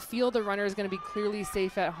 Like, you can feel the runner is going to be clearly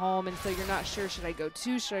safe at home, and so you're not sure, should I go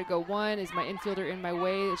 2, should I go 1, is my infielder in my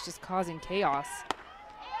way? It's just causing chaos.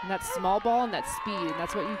 And that small ball and that speed, and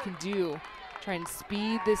that's what you can do. Try and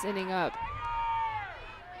speed this inning up.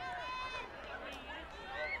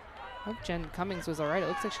 I hope Jen Cummings was all right. It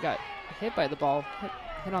looks like she got hit by the ball,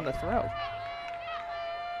 hit on the throw.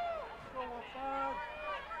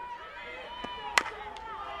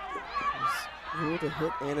 Ruled a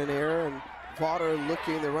hit and an error, and Vaughter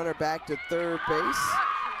looking the runner back to third base,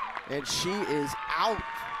 and she is out.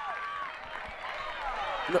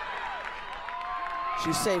 No,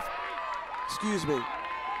 she's safe. Excuse me.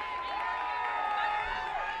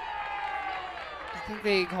 I think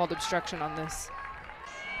they called obstruction on this.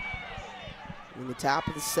 In the top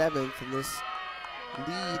of the 7th, and this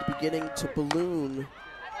lead beginning to balloon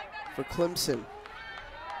for Clemson.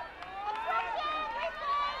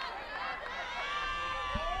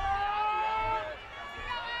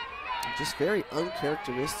 Just very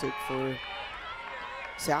uncharacteristic for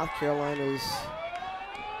South Carolina's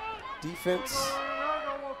defense.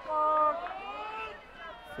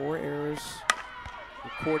 4 errors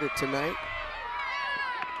recorded tonight.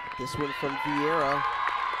 This one from Vieira.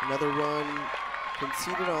 Another run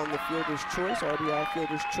conceded on the fielder's choice, RBI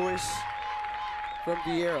fielder's choice from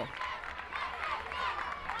Vieira.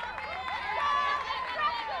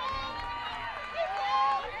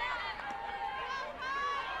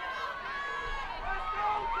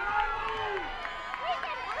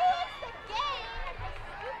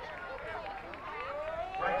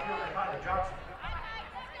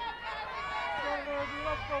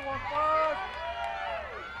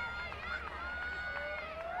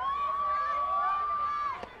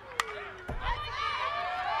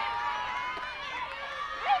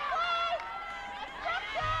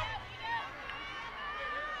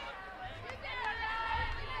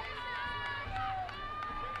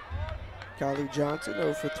 Kylie Johnson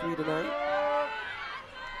 0 for 3 tonight.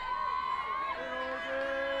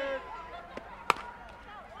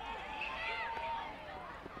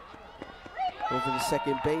 Over to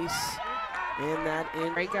second base, and that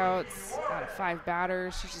in. Breakouts out of 5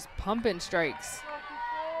 batters. She's just pumping strikes.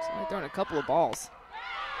 She's only throwing a couple of balls.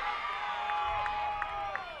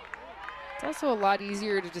 It's also a lot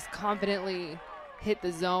easier to just confidently hit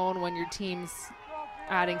the zone when your team's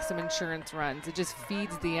adding some insurance runs. It just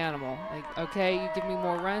feeds the animal. Like, okay, you give me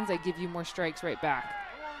more runs, I give you more strikes right back.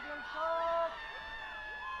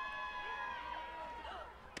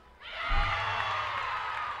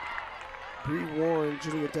 Bree Warren,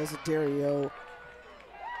 Julia Desiderio,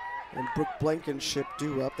 and Brooke Blankenship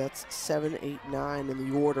due up. That's 7, 8, 9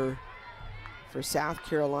 in the order for South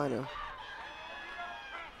Carolina.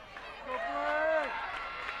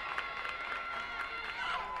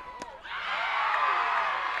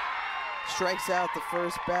 Strikes out the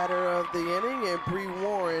first batter of the inning, and Bree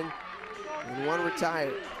Warren, and 1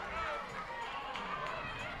 retired.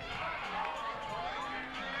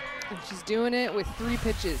 And she's doing it with 3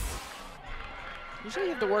 pitches. Usually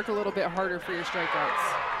you have to work a little bit harder for your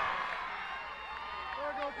strikeouts.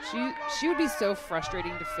 She would be so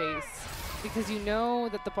frustrating to face because you know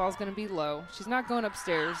that the ball's going to be low. She's not going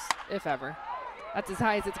upstairs, if ever. That's as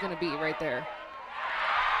high as it's going to be right there.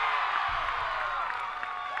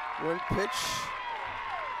 1 pitch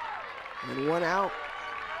and 1 out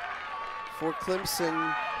for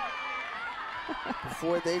Clemson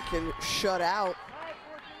before they can shut out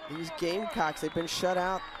these Gamecocks. They've been shut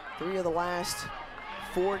out 3 of the last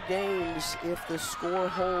 4 games if the score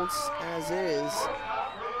holds as is.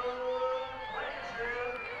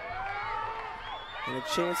 And a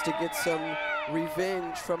chance to get some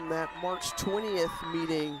revenge from that March 20th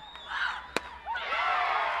meeting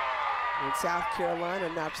when South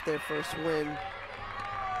Carolina notched their first win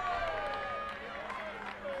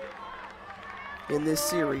in this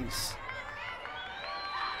series.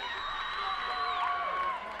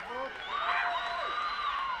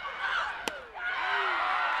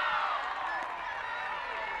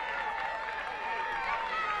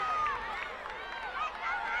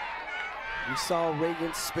 We saw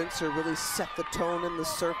Reagan Spencer really set the tone in the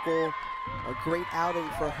circle. A great outing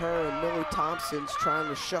for her, and Millie Thompson's trying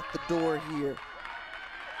to shut the door here.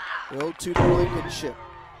 The 0-2 to Blankenship.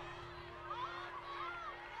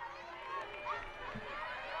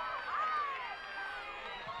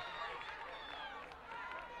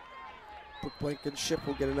 Brooke Blankenship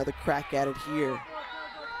will get another crack at it here.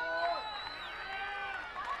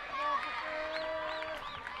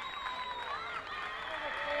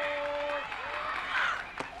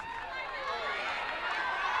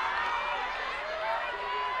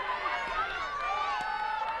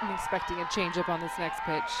 I'm expecting a changeup on this next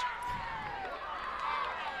pitch.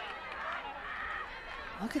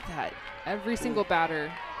 Look at that. Every single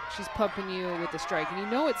batter, she's pumping you with the strike. And you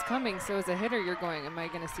know it's coming, so as a hitter, you're going, am I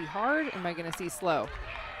going to see hard? Am I going to see slow?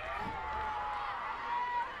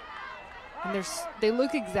 And they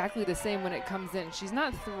look exactly the same when it comes in. She's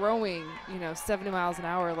not throwing, 70 miles an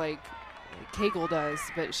hour like Cagle does,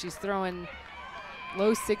 but she's throwing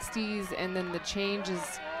low 60s, and then the change is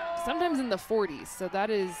sometimes in the 40s, so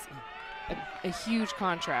that is a huge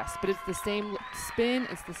contrast. But it's the same spin,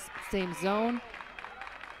 it's the same zone.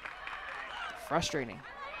 Frustrating.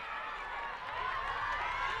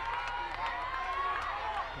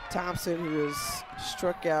 Thompson, who has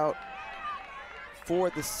struck out 4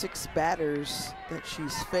 of the 6 batters that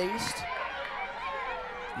she's faced.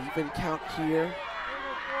 Even count here.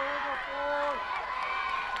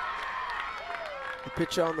 The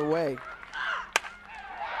pitch on the way.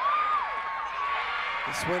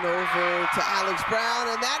 This went over to Alex Brown,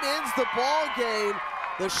 and that ends the ball game.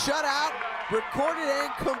 The shutout recorded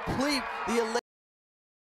and complete. The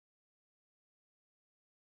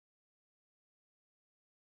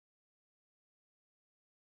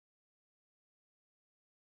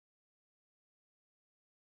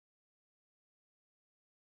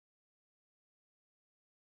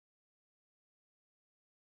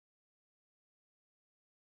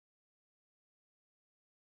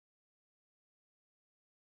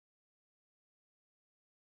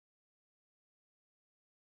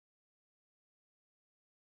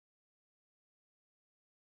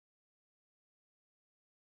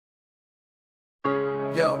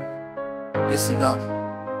Yo, listen up.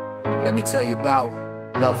 Let me tell you about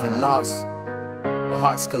love and loss. Our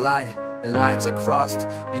hearts collide, and lines are crossed.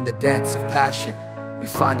 In the dance of passion, we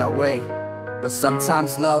find our way. But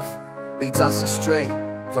sometimes love leads us astray.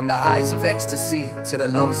 From the highs of ecstasy to the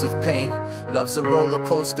lows of pain. Love's a roller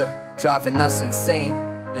coaster, driving us insane.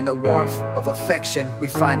 In the warmth of affection, we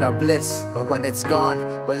find our bliss. But when it's gone,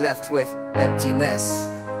 we're left with emptiness.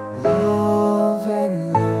 Love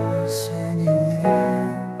and loss hand in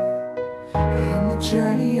hand, in the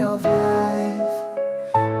journey of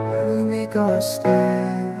life, where we make our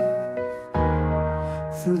stand.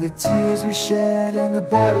 Through the tears we shed and the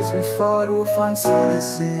battles we fought, we'll find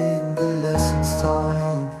solace in the lessons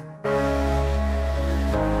taught.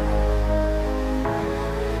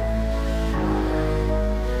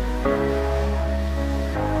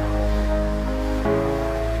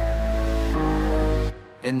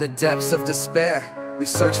 In the depths of despair, we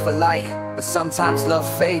search for light, but sometimes love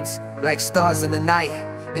fades like stars in the night.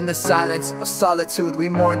 In the silence of solitude, we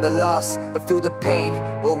mourn the loss, but through the pain,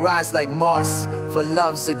 we'll rise like moss. For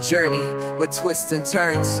love's a journey with twists and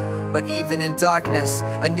turns, but even in darkness,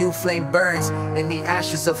 a new flame burns. In the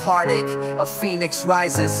ashes of heartache, a phoenix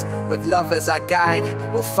rises. With love as our guide,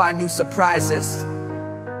 we'll find new surprises.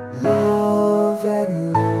 Love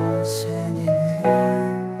and loss hand in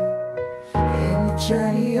hand, in the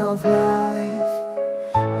journey of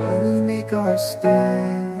life, where we make our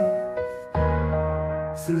stand.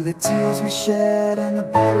 Through the tears we shed and the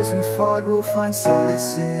battles we fought, we'll find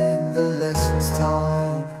solace in the lessons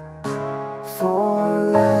taught.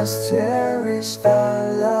 For let's cherish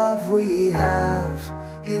the love we have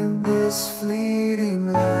in this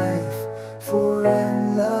fleeting life. For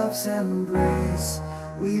in love's embrace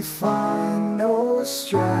we find no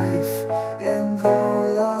strife, and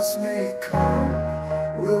though loss may come,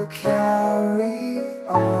 we'll carry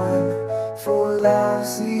on. For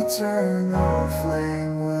love's eternal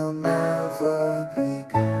flame will never be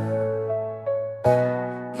gone.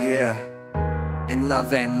 Yeah, in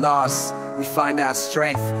love and loss, we find our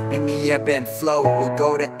strength. In the ebb and flow, we'll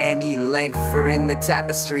go to any length. For in the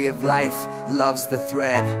tapestry of life, love's the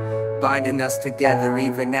thread, binding us together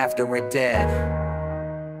even after we're dead.